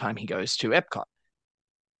single time he goes to Epcot.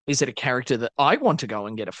 Is it a character that I want to go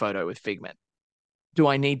and get a photo with Figment? Do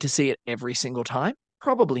I need to see it every single time?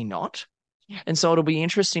 Probably not. And so it'll be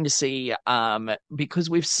interesting to see, because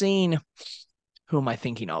we've seen, who am I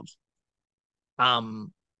thinking of?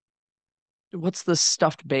 Um, what's the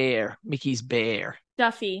stuffed bear? Mickey's bear.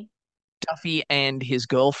 Duffy. Duffy and his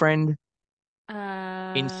girlfriend,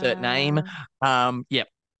 insert name. Uh, Yep.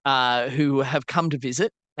 Who have come to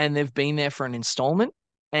visit and they've been there for an installment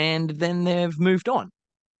and then they've moved on.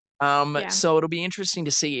 yeah. So it'll be interesting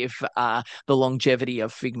to see if the longevity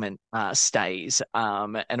of Figment stays.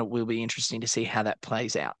 And it will be interesting to see how that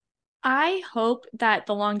plays out. I hope that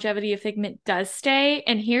the longevity of Figment does stay.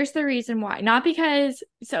 And here's the reason why. Not because,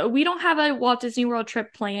 so we don't have a Walt Disney World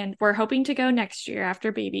trip planned. We're hoping to go next year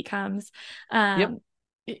after baby comes. Yep.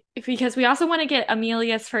 Because we also want to get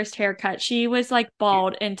Amelia's first haircut. She was like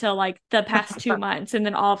bald until like the past 2 months, and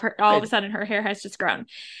then all of a sudden her hair has just grown.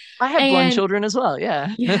 I have blonde children as well.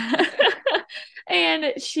 Yeah. Yeah.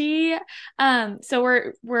 And she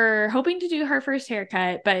so we're hoping to do her first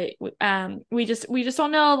haircut, but we just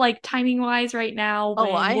don't know like timing wise right now when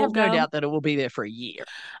I we'll have no go. doubt that it will be there for a year.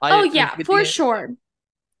 Oh yeah, for sure.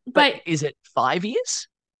 But is it 5 years?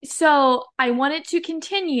 So I want it to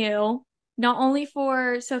continue not only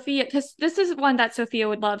for Sophia, because this is one that Sophia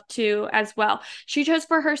would love to as well. She chose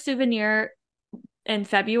for her souvenir in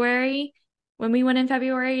February, when we went in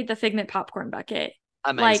February, the Figment popcorn bucket.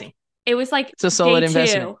 Amazing. Like it was like it's a solid day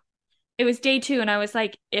investment. 2. It was day 2, and I was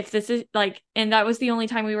like, if this is like, and that was the only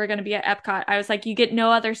time we were going to be at Epcot. I was like, you get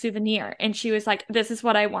no other souvenir, and she was like, this is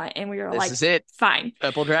what I want, and we were like, this is it. Fine.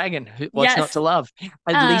 Purple Dragon. What's not to love?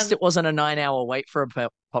 At least it wasn't a 9-hour wait for a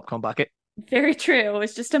popcorn bucket. Very true. It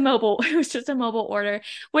was just a mobile order,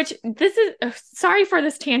 which this is sorry for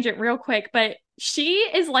this tangent real quick, but she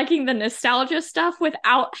is liking the nostalgia stuff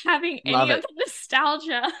without having any of the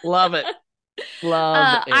nostalgia. Love it.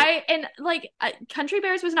 Love it. Country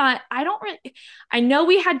Bears was not, I know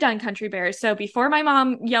we had done Country Bears. So before my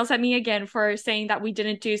mom yells at me again for saying that we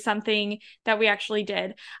didn't do something that we actually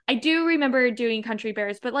did, I do remember doing Country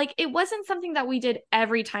Bears, but like, it wasn't something that we did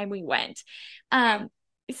every time we went.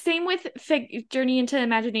 Same with Journey into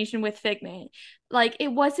Imagination with Figment. Like, it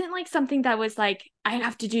wasn't like something that was like, I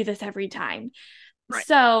have to do this every time. Right.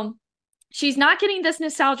 So she's not getting this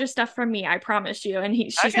nostalgia stuff from me, I promise you. And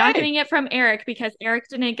she's not getting it from Eric, because Eric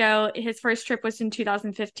didn't go. His first trip was in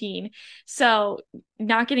 2015. So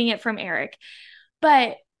not getting it from Eric.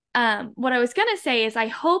 But what I was going to say is I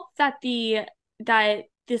hope that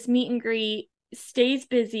this meet and greet stays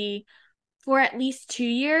busy for at least 2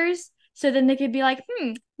 years. So then they could be like,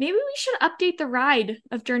 maybe we should update the ride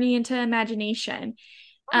of Journey into Imagination.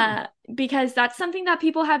 Because that's something that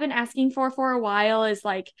people have been asking for a while, is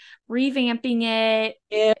like revamping it.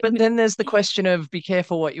 Yeah, but then there's the question of be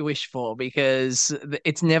careful what you wish for, because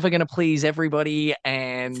it's never going to please everybody.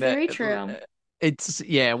 And it's very true.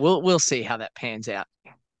 We'll see how that pans out.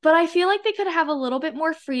 But I feel like they could have a little bit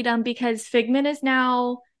more freedom, because Figment is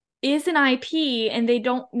an IP, and they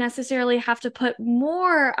don't necessarily have to put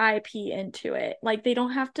more IP into it. Like, they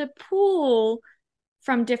don't have to pull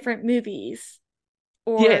from different movies.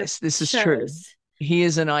 Yes, this is true. He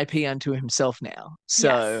is an IP unto himself now.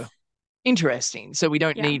 So interesting. So we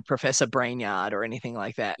don't need Professor Brainyard or anything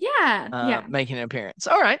like that. Making an appearance.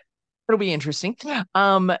 All right. It'll be interesting.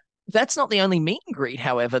 That's not the only meet and greet,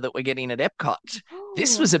 however, that we're getting at Epcot.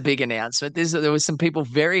 This was a big announcement. There was some people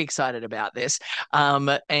very excited about this.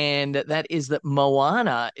 And that is that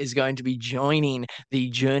Moana is going to be joining the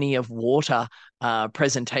Journey of Water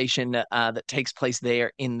presentation that takes place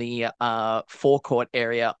there in the forecourt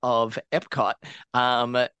area of Epcot.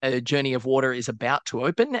 A Journey of Water is about to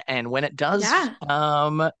open, and when it does,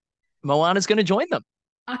 Moana's going to join them.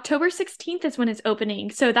 October 16th is when it's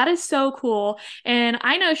opening. So that is so cool. And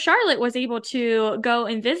I know Charlotte was able to go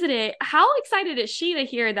and visit it. How excited is she to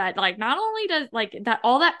hear that, like, not only does like that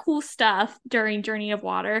all that cool stuff during Journey of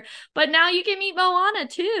Water, but now you can meet Moana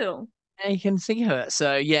too. You can see her.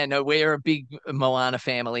 So yeah, no, we're a big Moana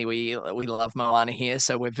family. We love Moana here,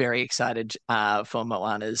 so we're very excited for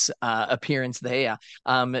Moana's appearance there.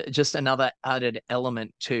 Just another added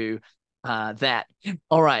element to that.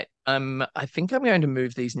 All right. I think I'm going to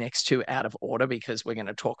move these next two out of order, because we're going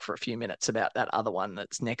to talk for a few minutes about that other one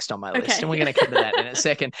that's next on my list, and we're going to cover that in a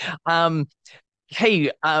second.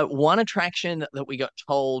 Hey, one attraction that we got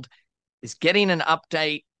told is getting an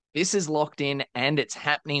update. This is locked in and it's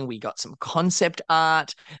happening. We got some concept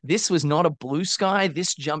art. This was not a blue sky.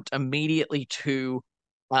 This jumped immediately to,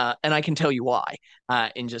 and I can tell you why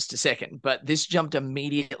in just a second, but this jumped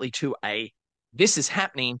immediately to this is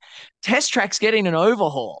happening. Test Track's getting an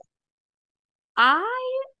overhaul.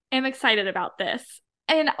 I am excited about this.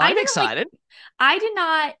 And I'm excited. I did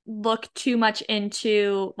not look too much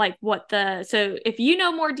into like so if you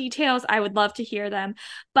know more details, I would love to hear them.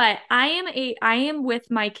 But I am with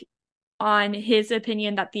Mike on his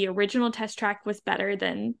opinion that the original Test Track was better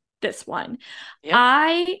than this one. Yep.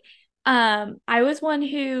 I was one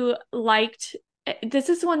who liked this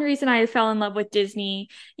is one reason I fell in love with Disney.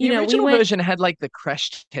 The We original went. version had like the crash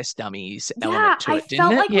test dummies Yeah, element to I it, didn't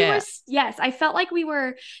felt it? like we were, Yeah. yes, I felt like we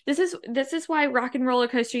were. This is why Rock and Roller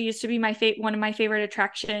Coaster used to be one of my favorite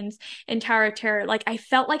attractions in Tower of Terror. Like I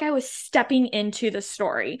felt like I was stepping into the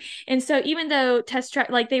story. And so even though Test Track,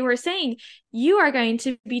 like they were saying, you are going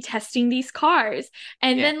to be testing these cars.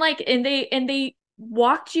 And Yeah. then and they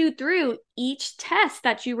walked you through each test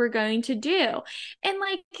that you were going to do. And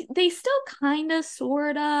like they still kind of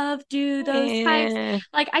sort of do those types. Eh,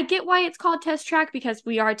 Like I get why it's called test track because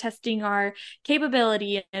we are testing our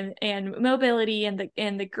capability and mobility and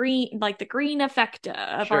the green, like the green effect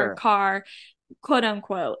of our sure. car, quote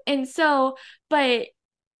unquote. And so, but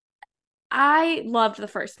I loved the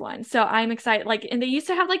first one. So I'm excited. Like, and they used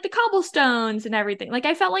to have like the cobblestones and everything. Like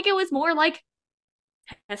I felt like it was more like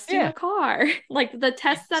testing Yeah. a car, like the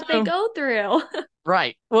tests that they So, go through.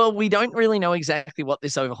 right. Well, we don't really know exactly what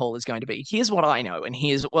this overhaul is going to be. Here's what I know, and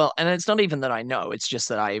and it's not even that I know, it's just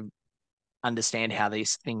that I understand how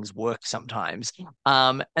these things work sometimes.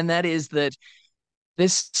 And that is that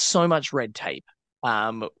there's so much red tape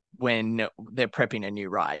when they're prepping a new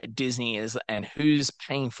ride. Disney is, and who's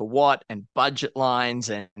paying for what, and budget lines,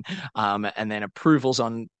 and then approvals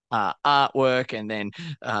on artwork, and then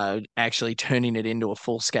actually turning it into a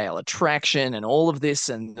full scale attraction, and all of this,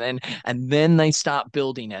 and then they start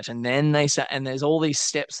building it, and then they start, and there's all these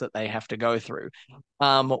steps that they have to go through.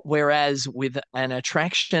 Whereas with an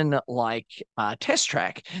attraction like Test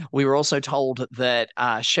Track, we were also told that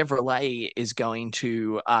Chevrolet is going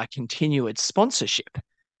to continue its sponsorship,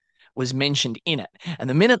 was mentioned in it. And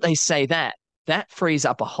the minute they say that, that frees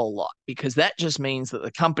up a whole lot because that just means that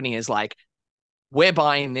the company is like, we're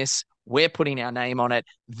buying this, we're putting our name on it,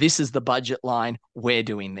 this is the budget line, we're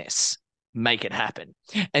doing this, make it happen.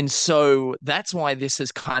 And so that's why this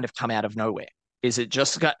has kind of come out of nowhere. Is it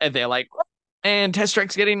just got, they're like, and Test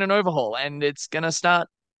Track's getting an overhaul and it's going to start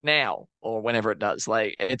now or whenever it does.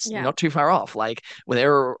 Like it's Yeah. not too far off. Like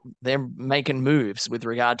they're making moves with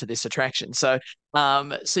regard to this attraction. So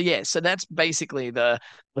that's basically the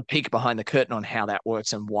peek behind the curtain on how that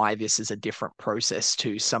works and why this is a different process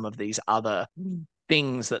to some of these other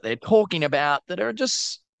things that they're talking about that are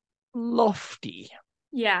just lofty.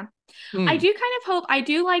 Yeah. I Mm, do kind of hope, I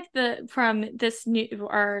do like from this new,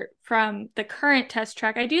 or from the current test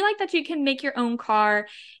track, I do like that you can make your own car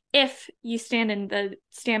if you stand in the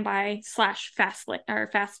standby slash fast lane or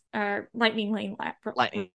fast lightning lane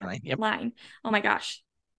lightning lane. Yep, line. Oh my gosh.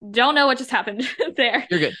 Don't know what just happened there.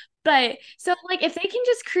 you're good. But so like if they can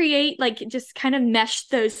just create, like just kind of mesh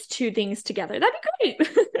those two things together, that'd be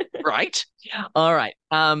great. Right. All right.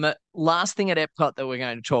 Last thing at Epcot that we're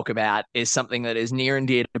going to talk about is something that is near and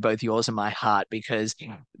dear to both yours and my heart because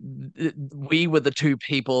we were the two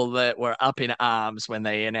people that were up in arms when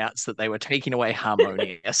they announced that they were taking away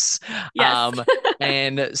Harmonious. Yes. Um,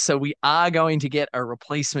 and so we are going to get a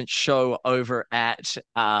replacement show over at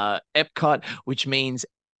Epcot, which means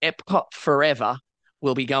Epcot Forever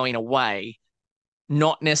will be going away,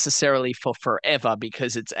 not necessarily for forever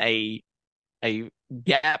because it's a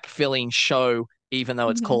gap filling show, even though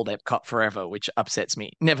it's Mhm. called Epcot Forever, which upsets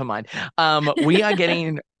me. Never mind. We are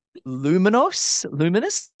getting Luminous,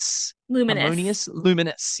 Luminous. Harmonious,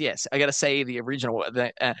 Luminous. Yes, I got to say the original,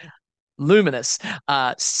 Luminous,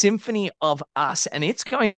 Symphony of Us, and it's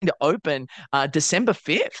going to open December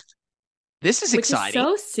 5th. This is Which is exciting.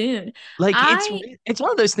 so soon. Like I it's one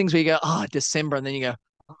of those things where you go, oh, December, and then you go,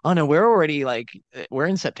 oh no, we're already like we're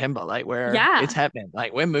in September, like it's Yeah. happening,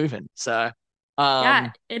 like we're moving. So, Yeah,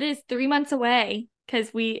 um, it is 3 months away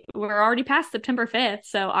because we're already past September 5th.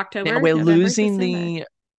 So now October, we're November, losing December.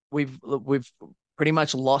 we've pretty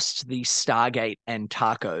much lost the Stargate and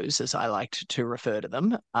tacos, as I liked to refer to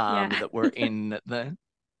them, Yeah. that were in the.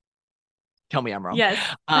 Tell me I'm wrong.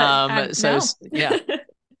 Yes. No. Yeah,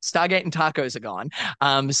 Stargate and tacos are gone.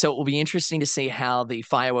 So it will be interesting to see how the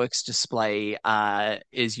fireworks display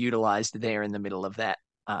is utilized there in the middle of that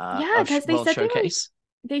Yeah, because World Showcase.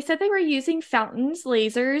 they said they were using fountains,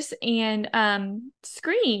 lasers, and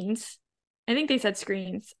screens. I think they said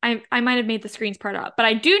screens. I might have made the screens part up, but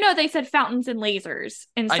I do know they said fountains and lasers.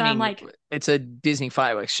 And I so I'm mean, like, it's a Disney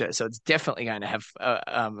fireworks show, so it's definitely going to have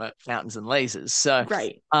fountains and lasers. So,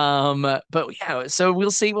 right, but yeah, so we'll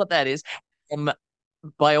see what that is. Um,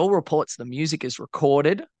 by all reports, the music is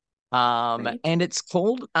recorded, right. and it's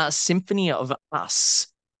called Symphony of Us,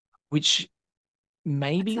 which What's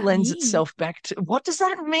maybe that lends mean? itself back to what does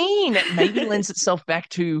that mean? It maybe lends itself back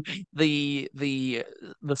to the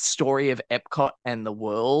story of Epcot and the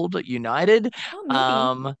world united. Oh, maybe.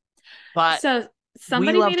 Um, but So we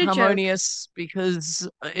somebody made loved a joke. Harmonious because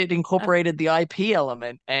it incorporated the IP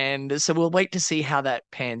element, and so we'll wait to see how that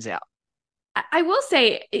pans out. I will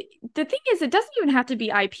say the thing is, it doesn't even have to be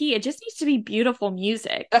IP. It just needs to be beautiful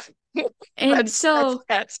music. And so,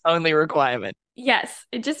 that's only requirement. yes,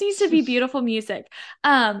 it just needs to be beautiful music.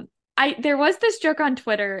 There was this joke on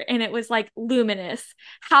Twitter, and it was like luminous.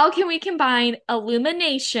 How can we combine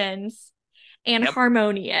illuminations and Yep.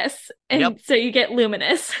 harmonious? And Yep. so you get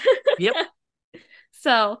luminous. Yep.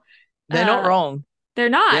 So They're not wrong. they're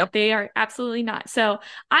not. Yep. They are absolutely not. So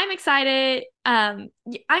I'm excited. I'm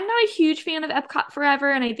not a huge fan of Epcot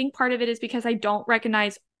Forever, and I think part of it is because I don't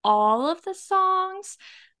recognize all of the songs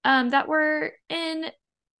that were in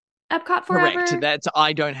Epcot Forever. Correct.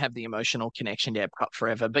 I don't have the emotional connection to Epcot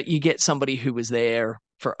Forever, but you get somebody who was there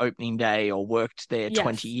for opening day or worked there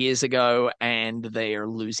 20 years ago, and they are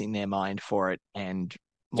losing their mind for it, and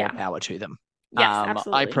more power to them. Yes,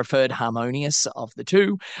 absolutely. I preferred Harmonious of the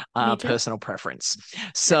two, Me too. personal preference.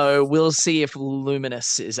 So we'll see if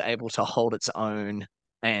Luminous is able to hold its own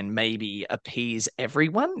and maybe appease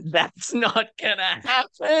everyone. That's not gonna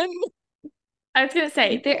happen. I was gonna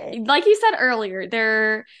say, like you said earlier,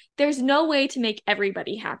 there's no way to make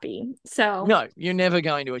everybody happy. So no, you're never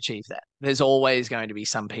going to achieve that. There's always going to be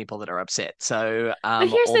some people that are upset. So, but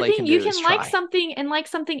here's all the they thing: can you do can is like try. something and like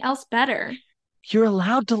something else better. You're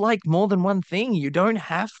allowed to like more than one thing. You don't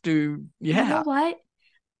have to. Yeah. You know what?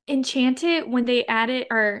 Enchanted, when they added,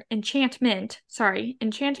 or Enchantment, sorry,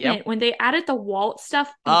 Enchantment, when they added the Walt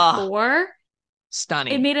stuff before,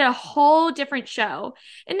 stunning. it made it a whole different show.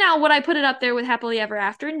 And now would I put it up there with Happily Ever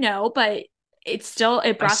After? No, but it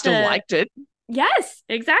brought I still liked it. Yes,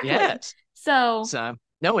 exactly. Yes. So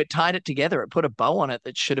no, it tied it together. It put a bow on it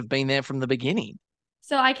that should have been there from the beginning.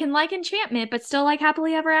 So I can like Enchantment, but still like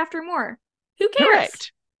Happily Ever After more. Who cares?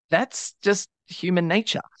 Correct. That's just human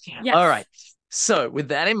nature. Yes. All right. So with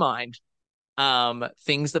that in mind,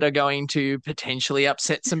 things that are going to potentially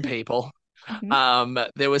upset some people.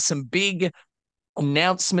 There were some big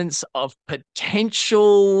announcements of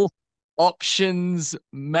potential options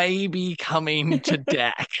maybe coming to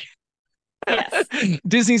DAC. Yes.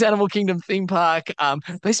 Disney's Animal Kingdom theme park.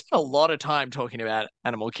 They spent a lot of time talking about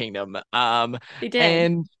Animal Kingdom. They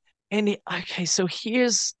did. Okay, so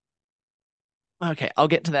I'll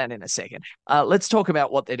get to that in a second. Let's talk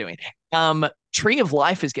about what they're doing. Tree of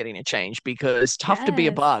Life is getting a change because Tough to Be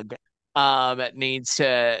a Bug needs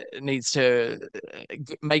to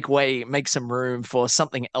make some room for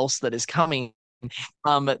something else that is coming.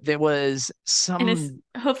 There was some, and it's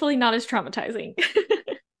hopefully not as traumatizing.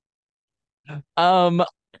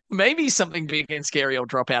 maybe something big and scary will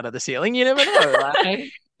drop out of the ceiling. You never know.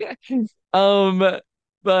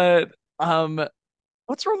 But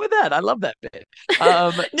what's wrong with that? I love that bit.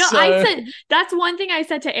 I said that's one thing I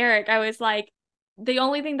said to Eric. I was like, the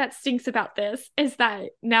only thing that stinks about this is that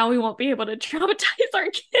now we won't be able to traumatize our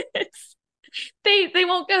kids. They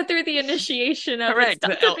won't go through the initiation of correct.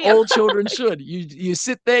 All children should. You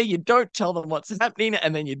sit there, you don't tell them what's happening,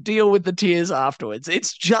 and then you deal with the tears afterwards.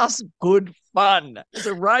 It's just good fun. It's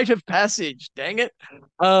a rite of passage. Dang it.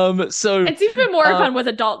 So it's even more fun with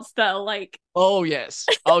adults, though. Like, oh yes,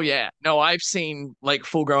 oh yeah. No, I've seen like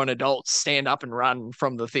full-grown adults stand up and run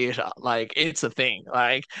from the theater. Like it's a thing.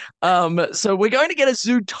 Like, so we're going to get a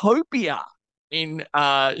Zootopia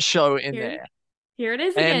show in there. Here it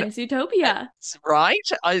is again, Zootopia. Right?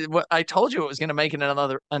 I told you it was going to make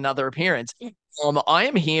another appearance. I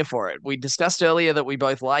am here for it. We discussed earlier that we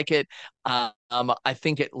both like it. I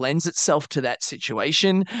think it lends itself to that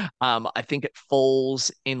situation. I think it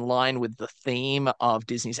falls in line with the theme of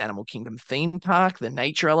Disney's Animal Kingdom theme park, the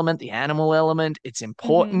nature element, the animal element. It's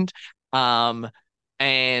important. And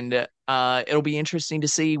it'll be interesting to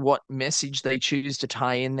see what message they choose to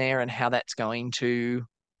tie in there and how that's going to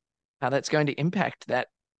impact that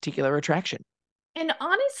particular attraction. And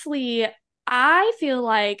honestly, I feel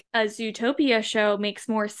like a Zootopia show makes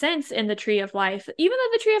more sense in the Tree of Life, even though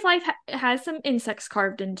the Tree of Life has some insects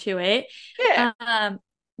carved into it. Yeah.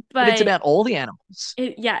 But it's about all the animals.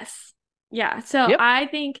 Yes. Yeah. So I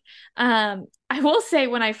think, I will say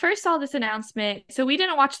when I first saw this announcement, so we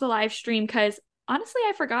didn't watch the live stream because honestly,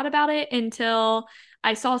 I forgot about it until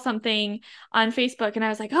I saw something on Facebook and I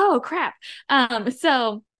was like, oh crap.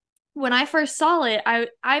 So when I first saw it,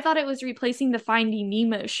 I thought it was replacing the Finding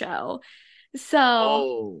Nemo show.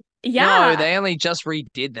 So yeah, no, they only just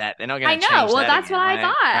redid that. They're not going to change that. I know. Well, that's again, what right? I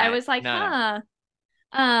thought. Right. I was like, no.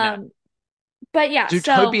 No. But yeah,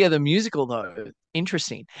 Zootopia the musical though,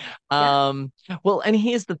 interesting. Well, and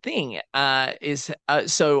here's the thing: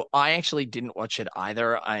 so I actually didn't watch it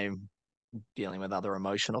either. dealing with other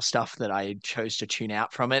emotional stuff that I chose to tune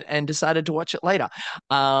out from it and decided to watch it later.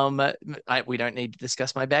 We don't need to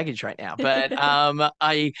discuss my baggage right now, but um,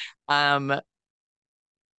 I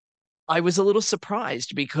was a little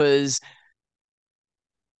surprised because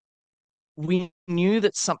we knew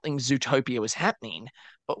that something Zootopia was happening,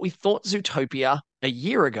 but we thought Zootopia a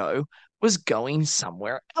year ago was going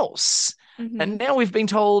somewhere else. Hmm. And now we've been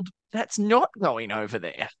told that's not going over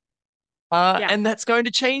there. Yeah. And that's going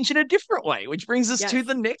to change in a different way, which brings us to Yes.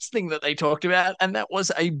 the next thing that they talked about. And that was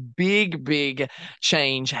a big, big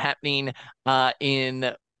change happening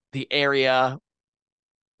in the area,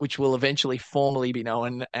 which will eventually formally be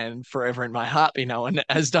known and forever in my heart be known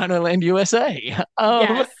as Dinoland USA.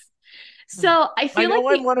 Yes. So I I feel like know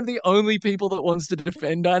I'm one of the only people that wants to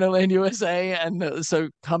defend Dinoland USA, and so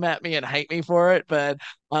come at me and hate me for it. But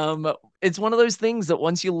it's one of those things that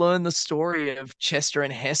once you learn the story of Chester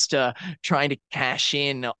and Hester trying to cash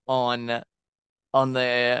in on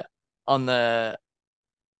the on the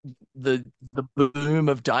boom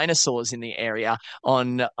of dinosaurs in the area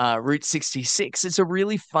on Route 66, it's a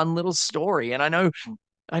really fun little story. And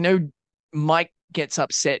I know Mike gets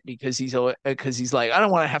upset because he's like, I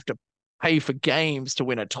don't want to have to pay for games to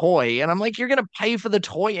win a toy. And I'm like, you're gonna pay for the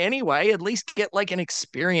toy anyway. At least get like an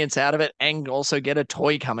experience out of it and also get a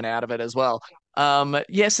toy coming out of it as well.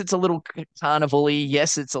 Yes, it's a little carnival-y.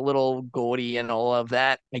 Yes, it's a little gaudy and all of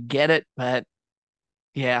that. I get it, but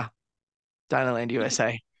yeah, Dinoland y-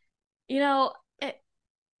 USA. you know,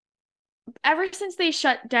 ever since they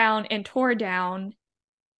shut down and tore down,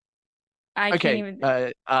 I can't Okay.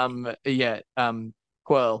 even. Yeah.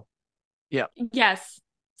 Quirl. Yeah. Yes,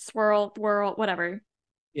 swirl, whirl, whatever.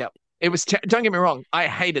 Yeah. It was don't get me wrong, I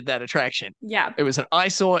hated that attraction. Yeah. It was an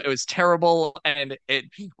eyesore, it was terrible, and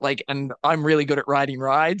and I'm really good at riding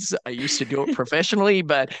rides. I used to do it professionally,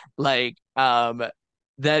 but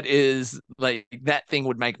that is like that thing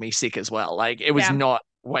would make me sick as well. Like it was Yeah. not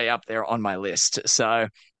way up there on my list. So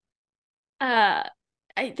Uh,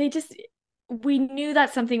 they just, we knew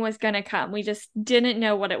that something was going to come. We just didn't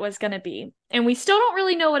know what it was going to be. And we still don't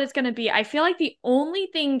really know what it's going to be. I feel like the only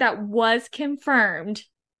thing that was confirmed,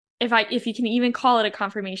 if you can even call it a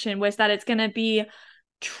confirmation, was that it's going to be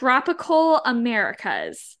Tropical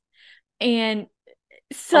Americas. And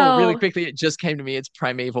oh, really so quickly, it just came to me. It's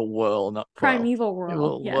Primeval Whirl, not Quirl. Primeval Whirl,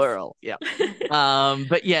 Primeval yes. Whirl, yeah.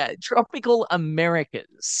 But yeah, Tropical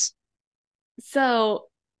Americas. So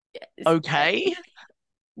Okay.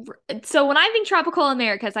 so when I think tropical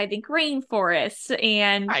Americas, I think rainforests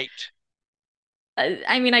and Right.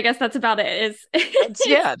 I mean, I guess that's about it. That's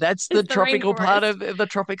the It's the tropical part rainforest. of the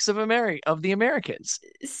tropics of America of the Americas.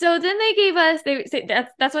 So then they gave us they say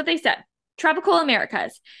that's what they said. Tropical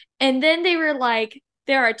Americas. And then they were like,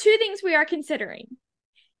 there are two things we are considering.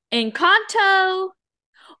 Encanto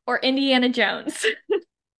or Indiana Jones.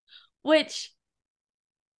 Which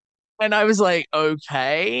And I was like,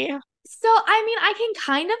 okay. so I mean, I can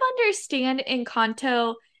kind of understand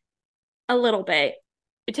Encanto a little bit.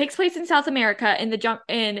 It takes place in South America in the junk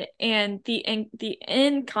and the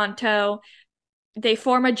Encanto, they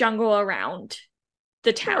form a jungle around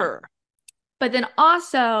the town. Sure. But then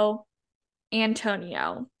also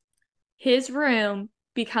Antonio, his room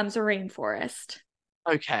becomes a rainforest.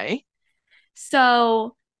 Okay.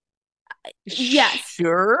 So, yes,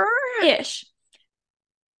 Sure. ish.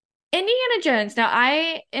 Indiana Jones. Now,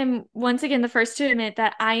 I am once again the first to admit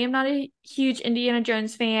that I am not a huge Indiana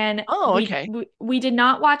Jones fan. Oh, okay. We did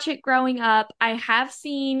not watch it growing up. I have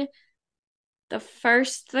seen the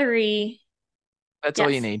first three. That's Yes.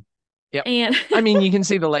 all you need. Yep. And I mean, you can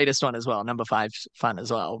see the latest one as well. Number 5's fun as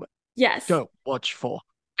well, but yes. don't watch 4.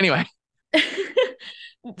 Anyway, his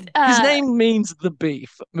Uh, name means the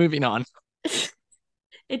beef. Moving on.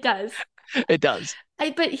 it does. It does.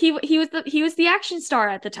 But he was the action star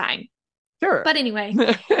at the time. Sure. But anyway,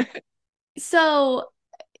 so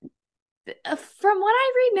from what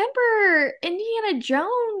I remember, Indiana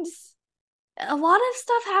Jones, a lot of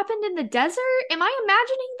stuff happened in the desert. Am I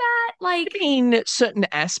imagining that? Like, I mean, certain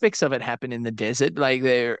aspects of it happen in the desert, like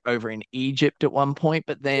they're over in Egypt at one point,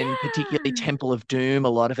 but then particularly yeah. Temple of Doom, a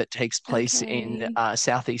lot of it takes place in Okay.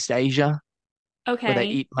 Southeast Asia, where they Okay.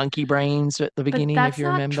 eat monkey brains at the But beginning, if that's you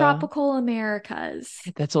not remember. tropical Americas.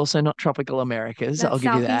 That's also not tropical Americas. I'll That's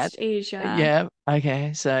give you that. Southeast Asia. Yeah.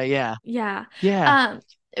 Okay. So yeah. Yeah. Yeah.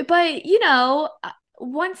 But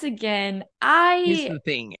once again, Here's the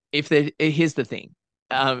thing. Here's the thing.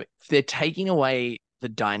 If they're taking away the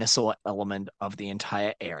dinosaur element of the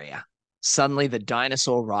entire area, suddenly the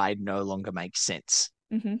dinosaur ride no longer makes sense.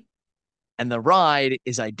 Mhm. And the ride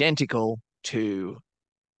is identical to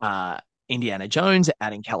Indiana Jones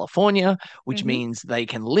out in California, which Mhm. means they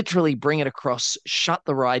can literally bring it across, shut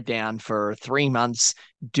the ride down for 3 months,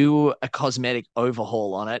 do a cosmetic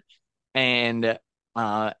overhaul on it, and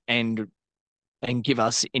uh, and and give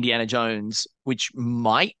us Indiana Jones, which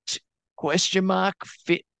might question mark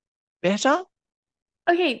fit better.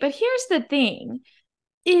 Okay, but here's the thing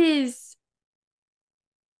is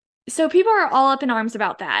so people are all up in arms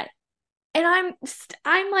about that. And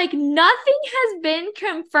I'm like nothing has been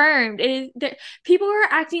confirmed. It is there, people are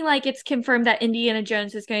acting like it's confirmed that Indiana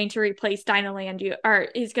Jones is going to replace Dinoland or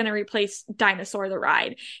is going to replace Dinosaur the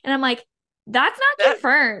Ride. And I'm like that's not That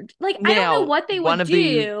confirmed. Like I don't know now what they one would of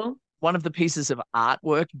the do. one of the pieces of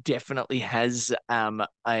artwork definitely has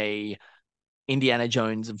a Indiana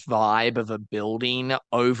Jones vibe of a building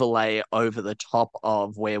overlay over the top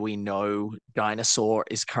of where we know Dinosaur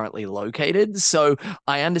is currently located. So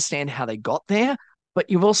I understand how they got there, but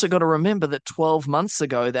you've also got to remember that 12 months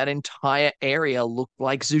ago, that entire area looked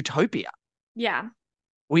like Zootopia. Yeah.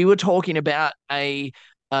 We were talking about a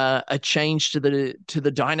change to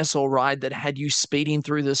the dinosaur ride that had you speeding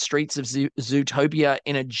through the streets of Zootopia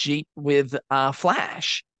in a Jeep with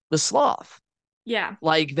Flash, the sloth. Yeah.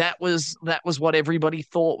 Like that was what everybody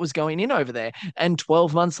thought was going in over there. And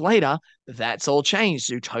 12 months later, that's all changed.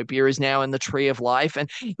 Zootopia is now in the Tree of Life, and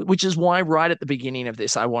which is why right at the beginning of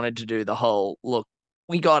this, I wanted to do the whole look.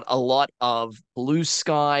 We got a lot of blue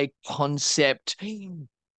sky concept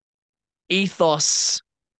ethos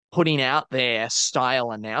putting out there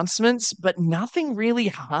style announcements, but nothing really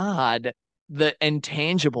hard that and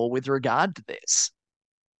tangible with regard to this.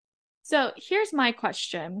 So here's my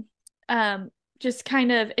question. Um, just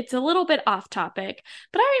kind of, it's a little bit off topic,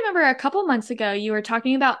 but I remember a couple months ago you were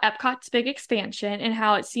talking about Epcot's big expansion and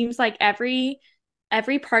how it seems like every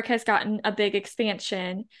park has gotten a big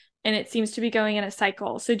expansion and it seems to be going in a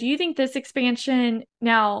cycle. So do you think this expansion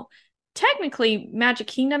now, technically Magic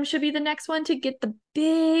Kingdom should be the next one to get the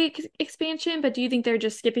big expansion, but do you think they're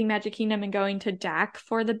just skipping Magic Kingdom and going to DAC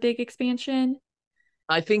for the big expansion?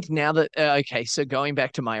 I think now that okay, so going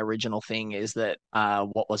back to my original thing is that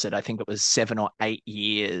what was it? I think it was 7 or 8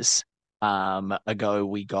 years ago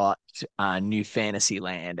we got New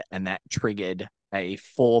Fantasyland, and that triggered a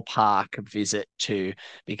 4 park visit to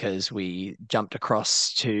because we jumped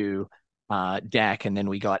across to DAC, and then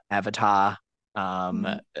we got Avatar,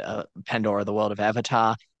 Mhm. Pandora, the World of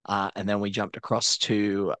Avatar. And then we jumped across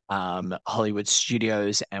to Hollywood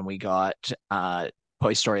Studios, and we got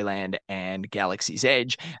Toy Story Land and Galaxy's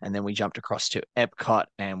Edge. And then we jumped across to Epcot,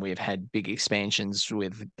 and we've had big expansions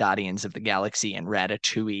with Guardians of the Galaxy and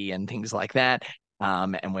Ratatouille and things like that.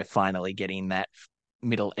 And we're finally getting that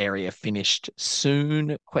middle area finished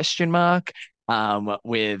soon, question mark,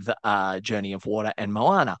 with Journey of Water and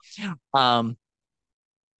Moana. Um,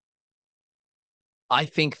 I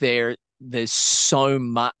think there's so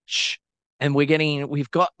much, and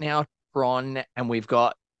we've got now Tron, and we've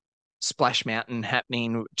got Splash Mountain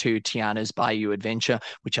happening to Tiana's Bayou Adventure,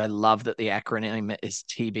 which I love that the acronym is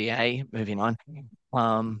TBA. Moving on.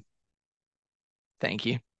 Um, thank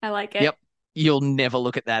you. I like it. Yep. You'll never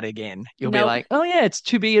look at that again. You'll be Nope. like, oh yeah, it's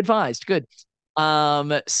to be advised. Good.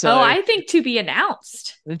 Oh, So I think to be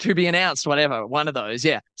announced. to be announced, whatever, one of those,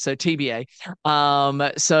 yeah. So TBA.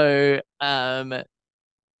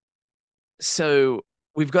 So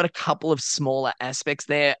we've got a couple of smaller aspects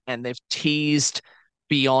there, and they've teased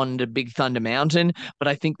beyond Big Thunder Mountain, but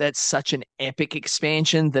I think that's such an epic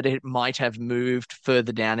expansion that it might have moved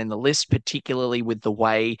further down in the list, particularly with the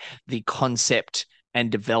way the concept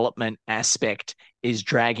and development aspect is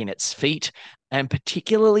dragging its feet, and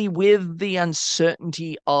particularly with the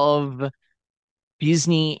uncertainty of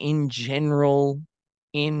Disney in general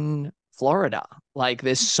in Florida. Like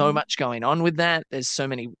there's so Mhm. much going on with that. There's so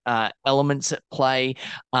many elements at play,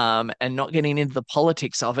 and not getting into the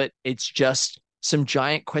politics of it. It's just some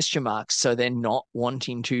giant question marks. So they're not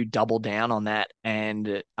wanting to double down on that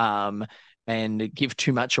and give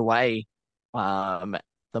too much away at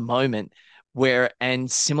the moment. Where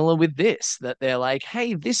and similar with this, that they're like,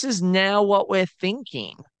 hey, this is now what we're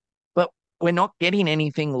thinking, but we're not getting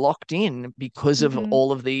anything locked in because of Mhm.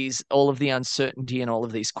 all of the uncertainty and all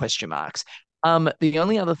of these question marks. The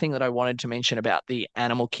only other thing that I wanted to mention about the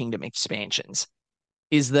Animal Kingdom expansions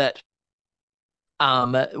is that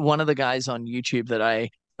one of the guys on YouTube that I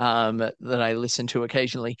listen to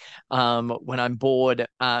occasionally when I'm bored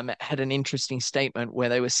had an interesting statement where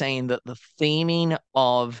they were saying that the theming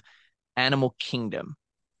of Animal Kingdom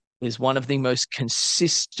is one of the most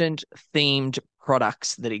consistent themed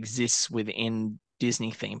products that exists within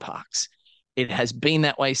Disney theme parks. It has been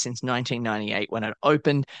that way since 1998 when it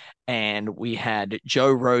opened, and we had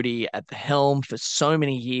Joe Rohde at the helm for so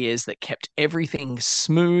many years that kept everything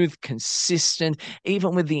smooth, consistent,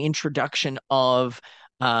 even with the introduction of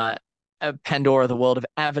Pandora, the world of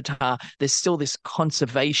Avatar. There's still this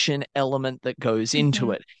conservation element that goes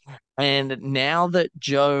into it. And now that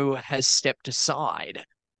Joe has stepped aside,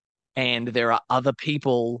 and there are other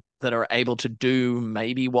people that are able to do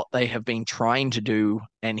maybe what they have been trying to do,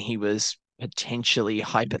 and he was potentially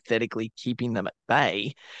hypothetically keeping them at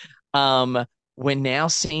bay. We're now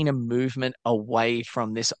seeing a movement away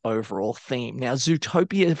from this overall theme. Now,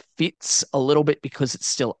 Zootopia fits a little bit because it's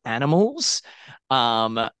still animals,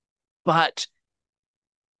 but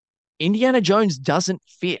Indiana Jones doesn't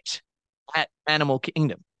fit at Animal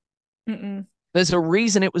Kingdom. Mm-mm. There's a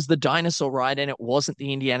reason it was the dinosaur ride and it wasn't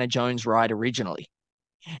the Indiana Jones ride originally.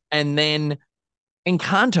 And then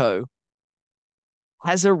Encanto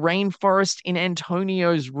has a rainforest in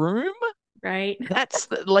Antonio's room. Right. That's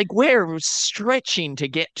like we're stretching to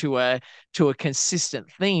get to a consistent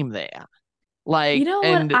theme there. Like, You know what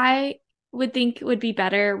and I would think would be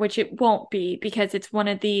better, which it won't be because it's one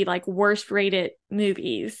of the like worst rated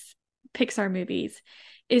movies, Pixar movies,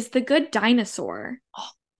 is The Good Dinosaur. oh,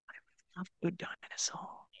 I love Good Dinosaur.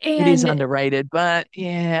 It is And underrated, but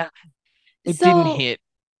yeah, it didn't so hit.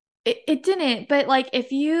 it didn't, but like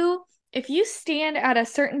if you stand at a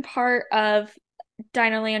certain part of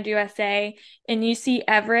Dinoland USA and you see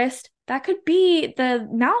Everest, that could be the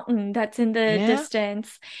mountain that's in the Yeah,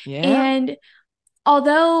 distance. yeah, And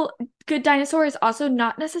although Good Dinosaur is also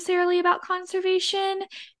not necessarily about conservation,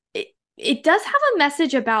 it does have a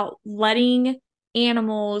message about letting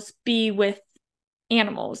animals be with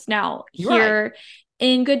animals. Now, you're right. here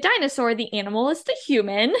in Good Dinosaur, the animal is the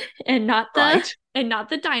human and Right. not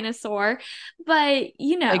the dinosaur. But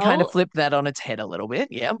They kind of flipped that on its head a little bit.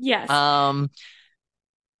 Yeah. yes. Um,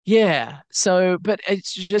 yeah. So, but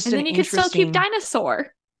it's just And an then you could still keep interesting,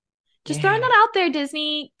 dinosaur. Just throwing yeah. that out there,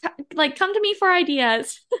 Disney. Like, come to me for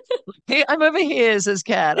ideas. Hey, I'm over here, says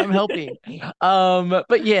Kat. I'm helping.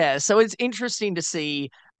 But yeah, so it's interesting to see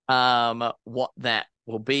what that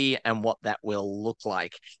will be and what that will look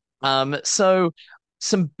like. So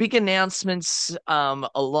some big announcements, a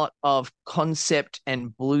lot of concept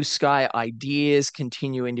and blue sky ideas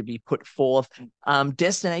continuing to be put forth.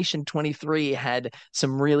 Destination 23 had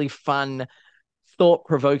some really fun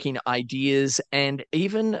thought-provoking ideas and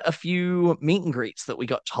even a few meet and greets that we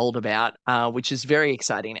got told about, which is very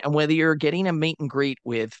exciting. And whether you're getting a meet and greet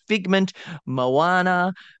with Figment,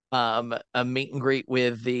 Moana, a meet and greet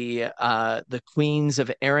with the Queens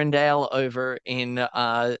of Arendelle over in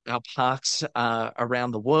our parks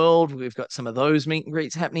around the world, we've got some of those meet and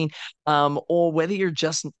greets happening. Or whether you're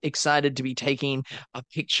just excited to be taking a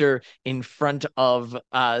picture in front of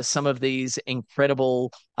some of these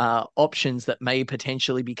incredible options that may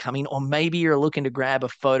potentially be coming, or maybe you're looking to grab a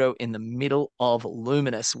photo in the middle of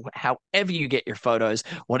Luminous. However you get your photos,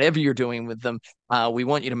 whatever you're doing with them, we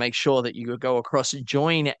want you to make sure that you go across,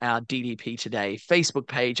 join our DDP Today Facebook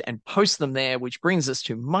page and post them there, which brings us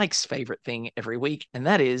to Mike's favorite thing every week, and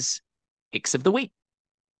that is Picks of the Week.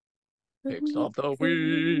 Picks of the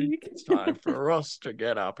Week. It's time for us to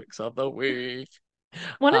get our Picks of the Week.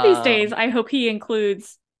 One of these days, I hope he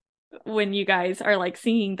includes when you guys are like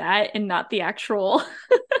singing that and not the actual.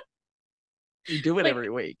 We do it like, every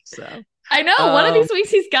week, so I know one of these weeks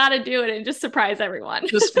he's got to do it and just surprise everyone.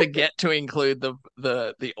 just forget to include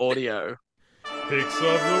the audio. Picks of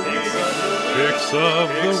the week. Picks of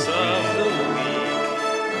the week.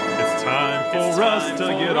 It's time for us to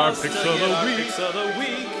get our picks of the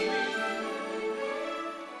week.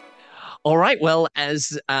 All right. Well,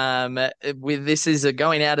 as with this is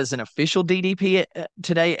going out as an official DDP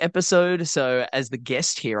Today episode, so as the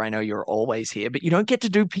guest here, I know you're always here, but you don't get to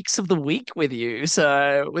do picks of the week with you.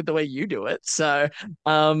 So with the way you do it. So,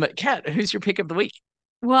 Kat, who's your pick of the week?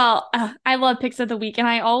 Well, I love picks of the week, and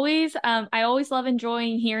I always love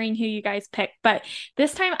enjoying hearing who you guys pick. But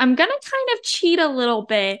this time, I'm gonna kind of cheat a little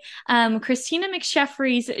bit. Christina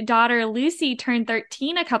McSheffrey's daughter Lucy turned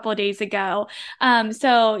 13 a couple of days ago.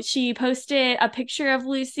 So she posted a picture of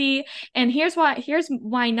Lucy, and here's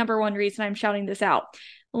my number one reason I'm shouting this out.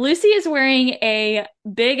 Lucy is wearing a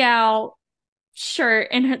Big Al shirt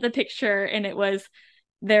in the picture, and it was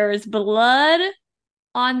there is blood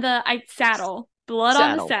on the saddle. Blood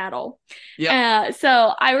on the saddle. Yeah. So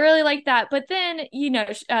I really like that. But then,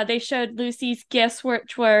 they showed Lucy's gifts,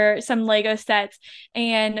 which were some Lego sets,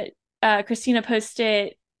 and Christina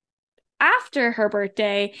posted after her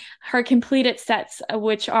birthday her completed sets,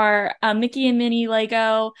 which are Mickey and Minnie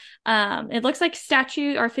Lego. It looks like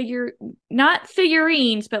statue or figure, not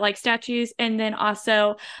figurines, but like statues, and then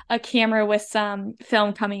also a camera with some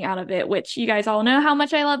film coming out of it, which you guys all know how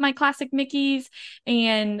much I love my classic Mickeys.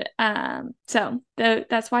 And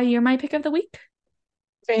that's why you're my pick of the week.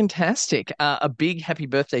 Fantastic. A big happy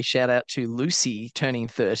birthday shout out to Lucy turning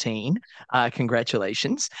 13.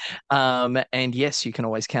 Congratulations. And yes, you can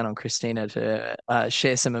always count on Christina to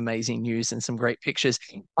share some amazing news and some great pictures.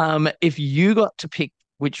 If you got to pick,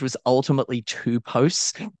 which was ultimately two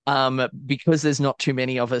posts, because there's not too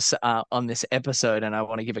many of us on this episode, and I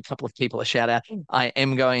want to give a couple of people a shout out,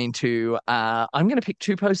 I'm going to pick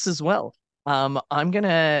two posts as well. I'm going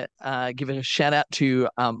to give a shout out to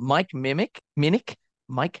Mike Minnick,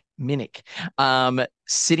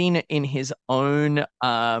 sitting in his own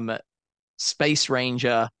Space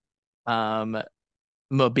Ranger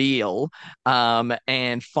mobile,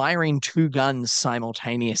 and firing two guns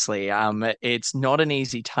simultaneously. It's not an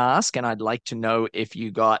easy task, and I'd like to know if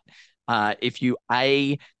you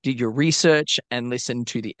did your research and listened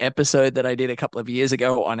to the episode that I did a couple of years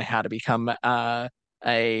ago on how to become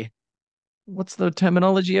a what's the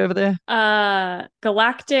terminology over there?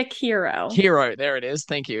 Galactic hero. Hero, there it is.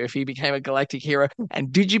 Thank you. If you became a galactic hero.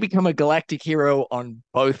 And did you become a galactic hero on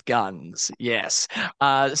both guns? Yes.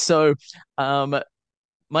 So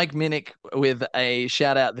Mike Minnick with a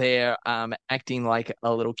shout out there, acting like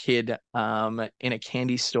a little kid in a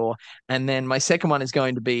candy store. And then my second one is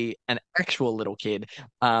going to be an actual little kid,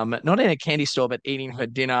 not in a candy store, but eating her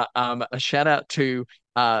dinner. A shout out to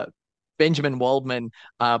Benjamin Waldman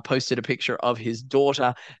posted a picture of his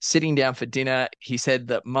daughter sitting down for dinner. He said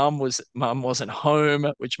that mum wasn't home,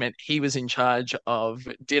 which meant he was in charge of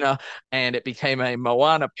dinner, and it became a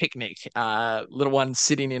Moana picnic. Little one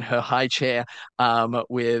sitting in her high chair,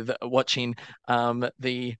 with watching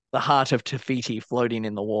the heart of Te Fiti floating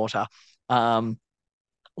in the water.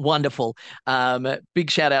 Wonderful.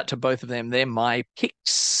 Big shout out to both of them. They're my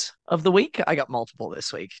picks of the week. I got multiple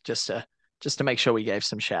this week, just to make sure we gave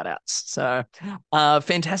some shout outs. So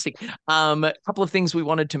fantastic. A couple of things we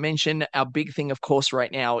wanted to mention. Our big thing, of course,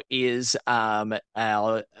 right now is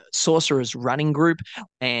our Sorcerers Running Group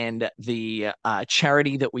and the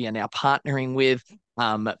charity that we are now partnering with.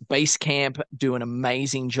 Base Camp do an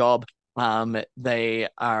amazing job. They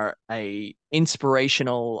are a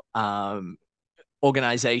inspirational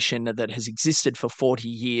organization that has existed for 40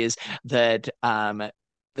 years that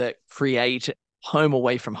create home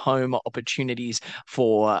away from home opportunities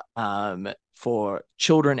for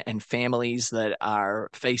children and families that are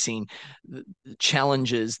facing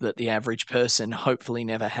challenges that the average person hopefully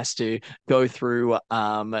never has to go through,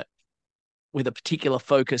 with a particular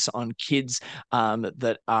focus on kids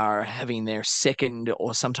that are having their second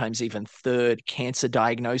or sometimes even third cancer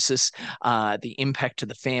diagnosis. The impact to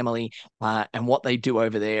the family and what they do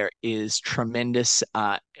over there is tremendous.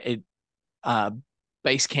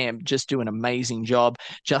 Base Camp just do an amazing job.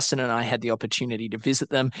 Justin and I had the opportunity to visit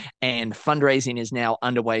them, and fundraising is now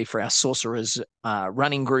underway for our Sorcerers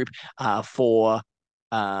running group for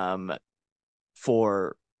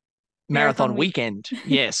Marathon Weekend.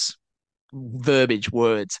 Yes, verbiage,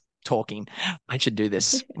 words. Talking. I should do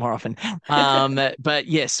this more often. But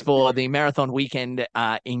yes, for the Marathon Weekend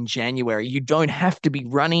in January, you don't have to be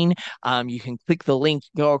running. You can click the link,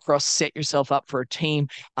 go across, set yourself up for a team,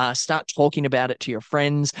 start talking about it to your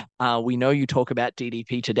friends. We know you talk about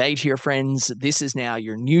DDP today to your friends. This is now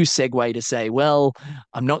your new segue to say, well,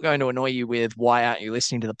 I'm not going to annoy you with why aren't you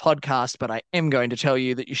listening to the podcast, but I am going to tell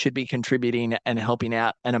you that you should be contributing and helping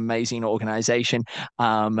out an amazing organization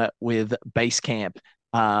with Base Camp.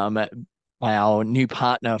 Our new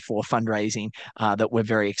partner for fundraising that we're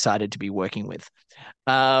very excited to be working with.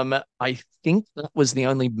 I think that was the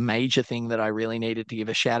only major thing that I really needed to give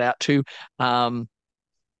a shout out to.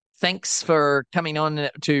 Thanks for coming on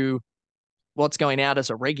to what's going out as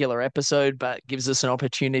a regular episode, but gives us an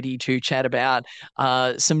opportunity to chat about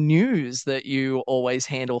some news that you always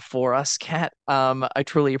handle for us, Kat. I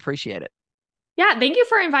truly appreciate it. Yeah, thank you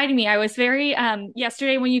for inviting me. I was very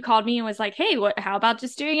yesterday when you called me and was like, "Hey, how about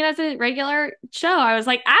just doing it as a regular show?" I was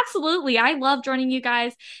like, "Absolutely. I love joining you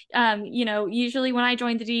guys." Usually when I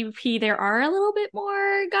join the DP, there are a little bit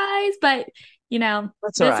more guys, but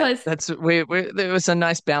that's all right. There was a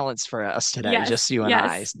nice balance for us today, just you and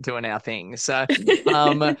I doing our thing. So,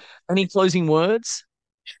 any closing words?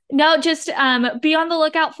 No, just be on the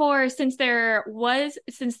lookout for, since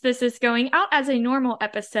this is going out as a normal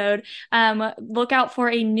episode, look out for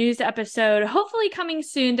a news episode, hopefully coming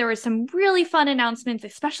soon. There were some really fun announcements,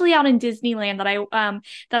 especially out in Disneyland,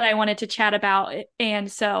 that I wanted to chat about.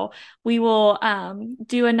 And so we will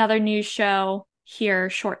do another news show here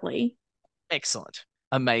shortly. Excellent.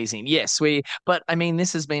 Amazing. Yes, but I mean,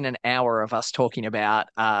 this has been an hour of us talking about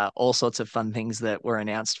all sorts of fun things that were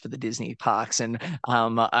announced for the Disney parks. And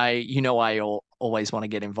always want to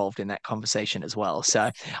get involved in that conversation as well.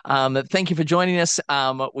 So thank you for joining us.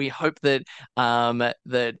 We hope that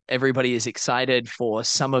everybody is excited for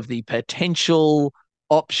some of the potential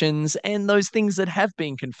options and those things that have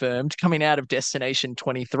been confirmed coming out of Destination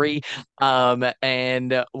 23.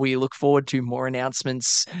 And we look forward to more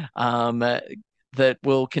announcements that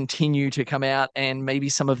will continue to come out, and maybe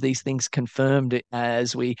some of these things confirmed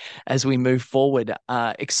as we move forward.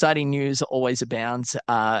 Exciting news always abounds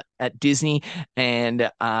at Disney,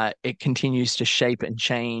 and it continues to shape and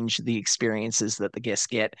change the experiences that the guests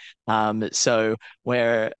get. So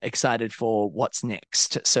we're excited for what's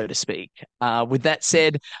next, so to speak. With that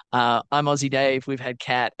said, I'm Aussie Dave. We've had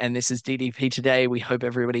Kat, and this is DDP Today. We hope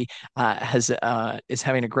everybody is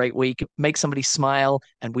having a great week. Make somebody smile,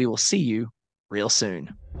 and we will see you real soon.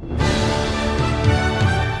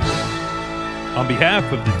 On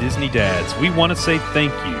behalf of the Disney Dads, we want to say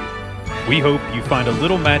thank you. We hope you find a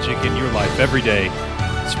little magic in your life every day,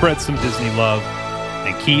 spread some Disney love,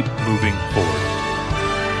 and keep moving forward.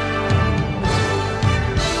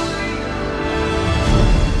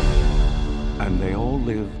 And they all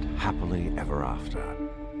lived happily ever after.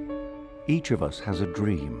 Each of us has a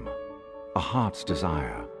dream, a heart's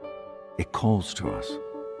desire. It calls to us.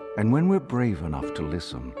 And when we're brave enough to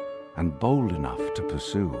listen and bold enough to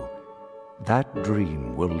pursue, that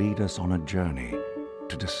dream will lead us on a journey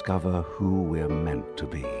to discover who we're meant to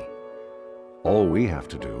be. All we have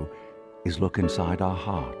to do is look inside our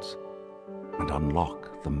hearts and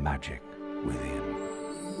unlock the magic within.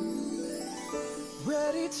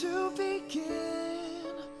 Ready to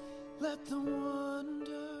begin, let the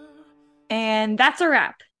wonder. And that's a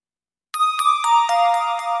wrap.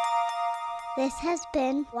 This has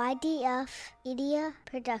been YDF Media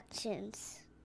Productions.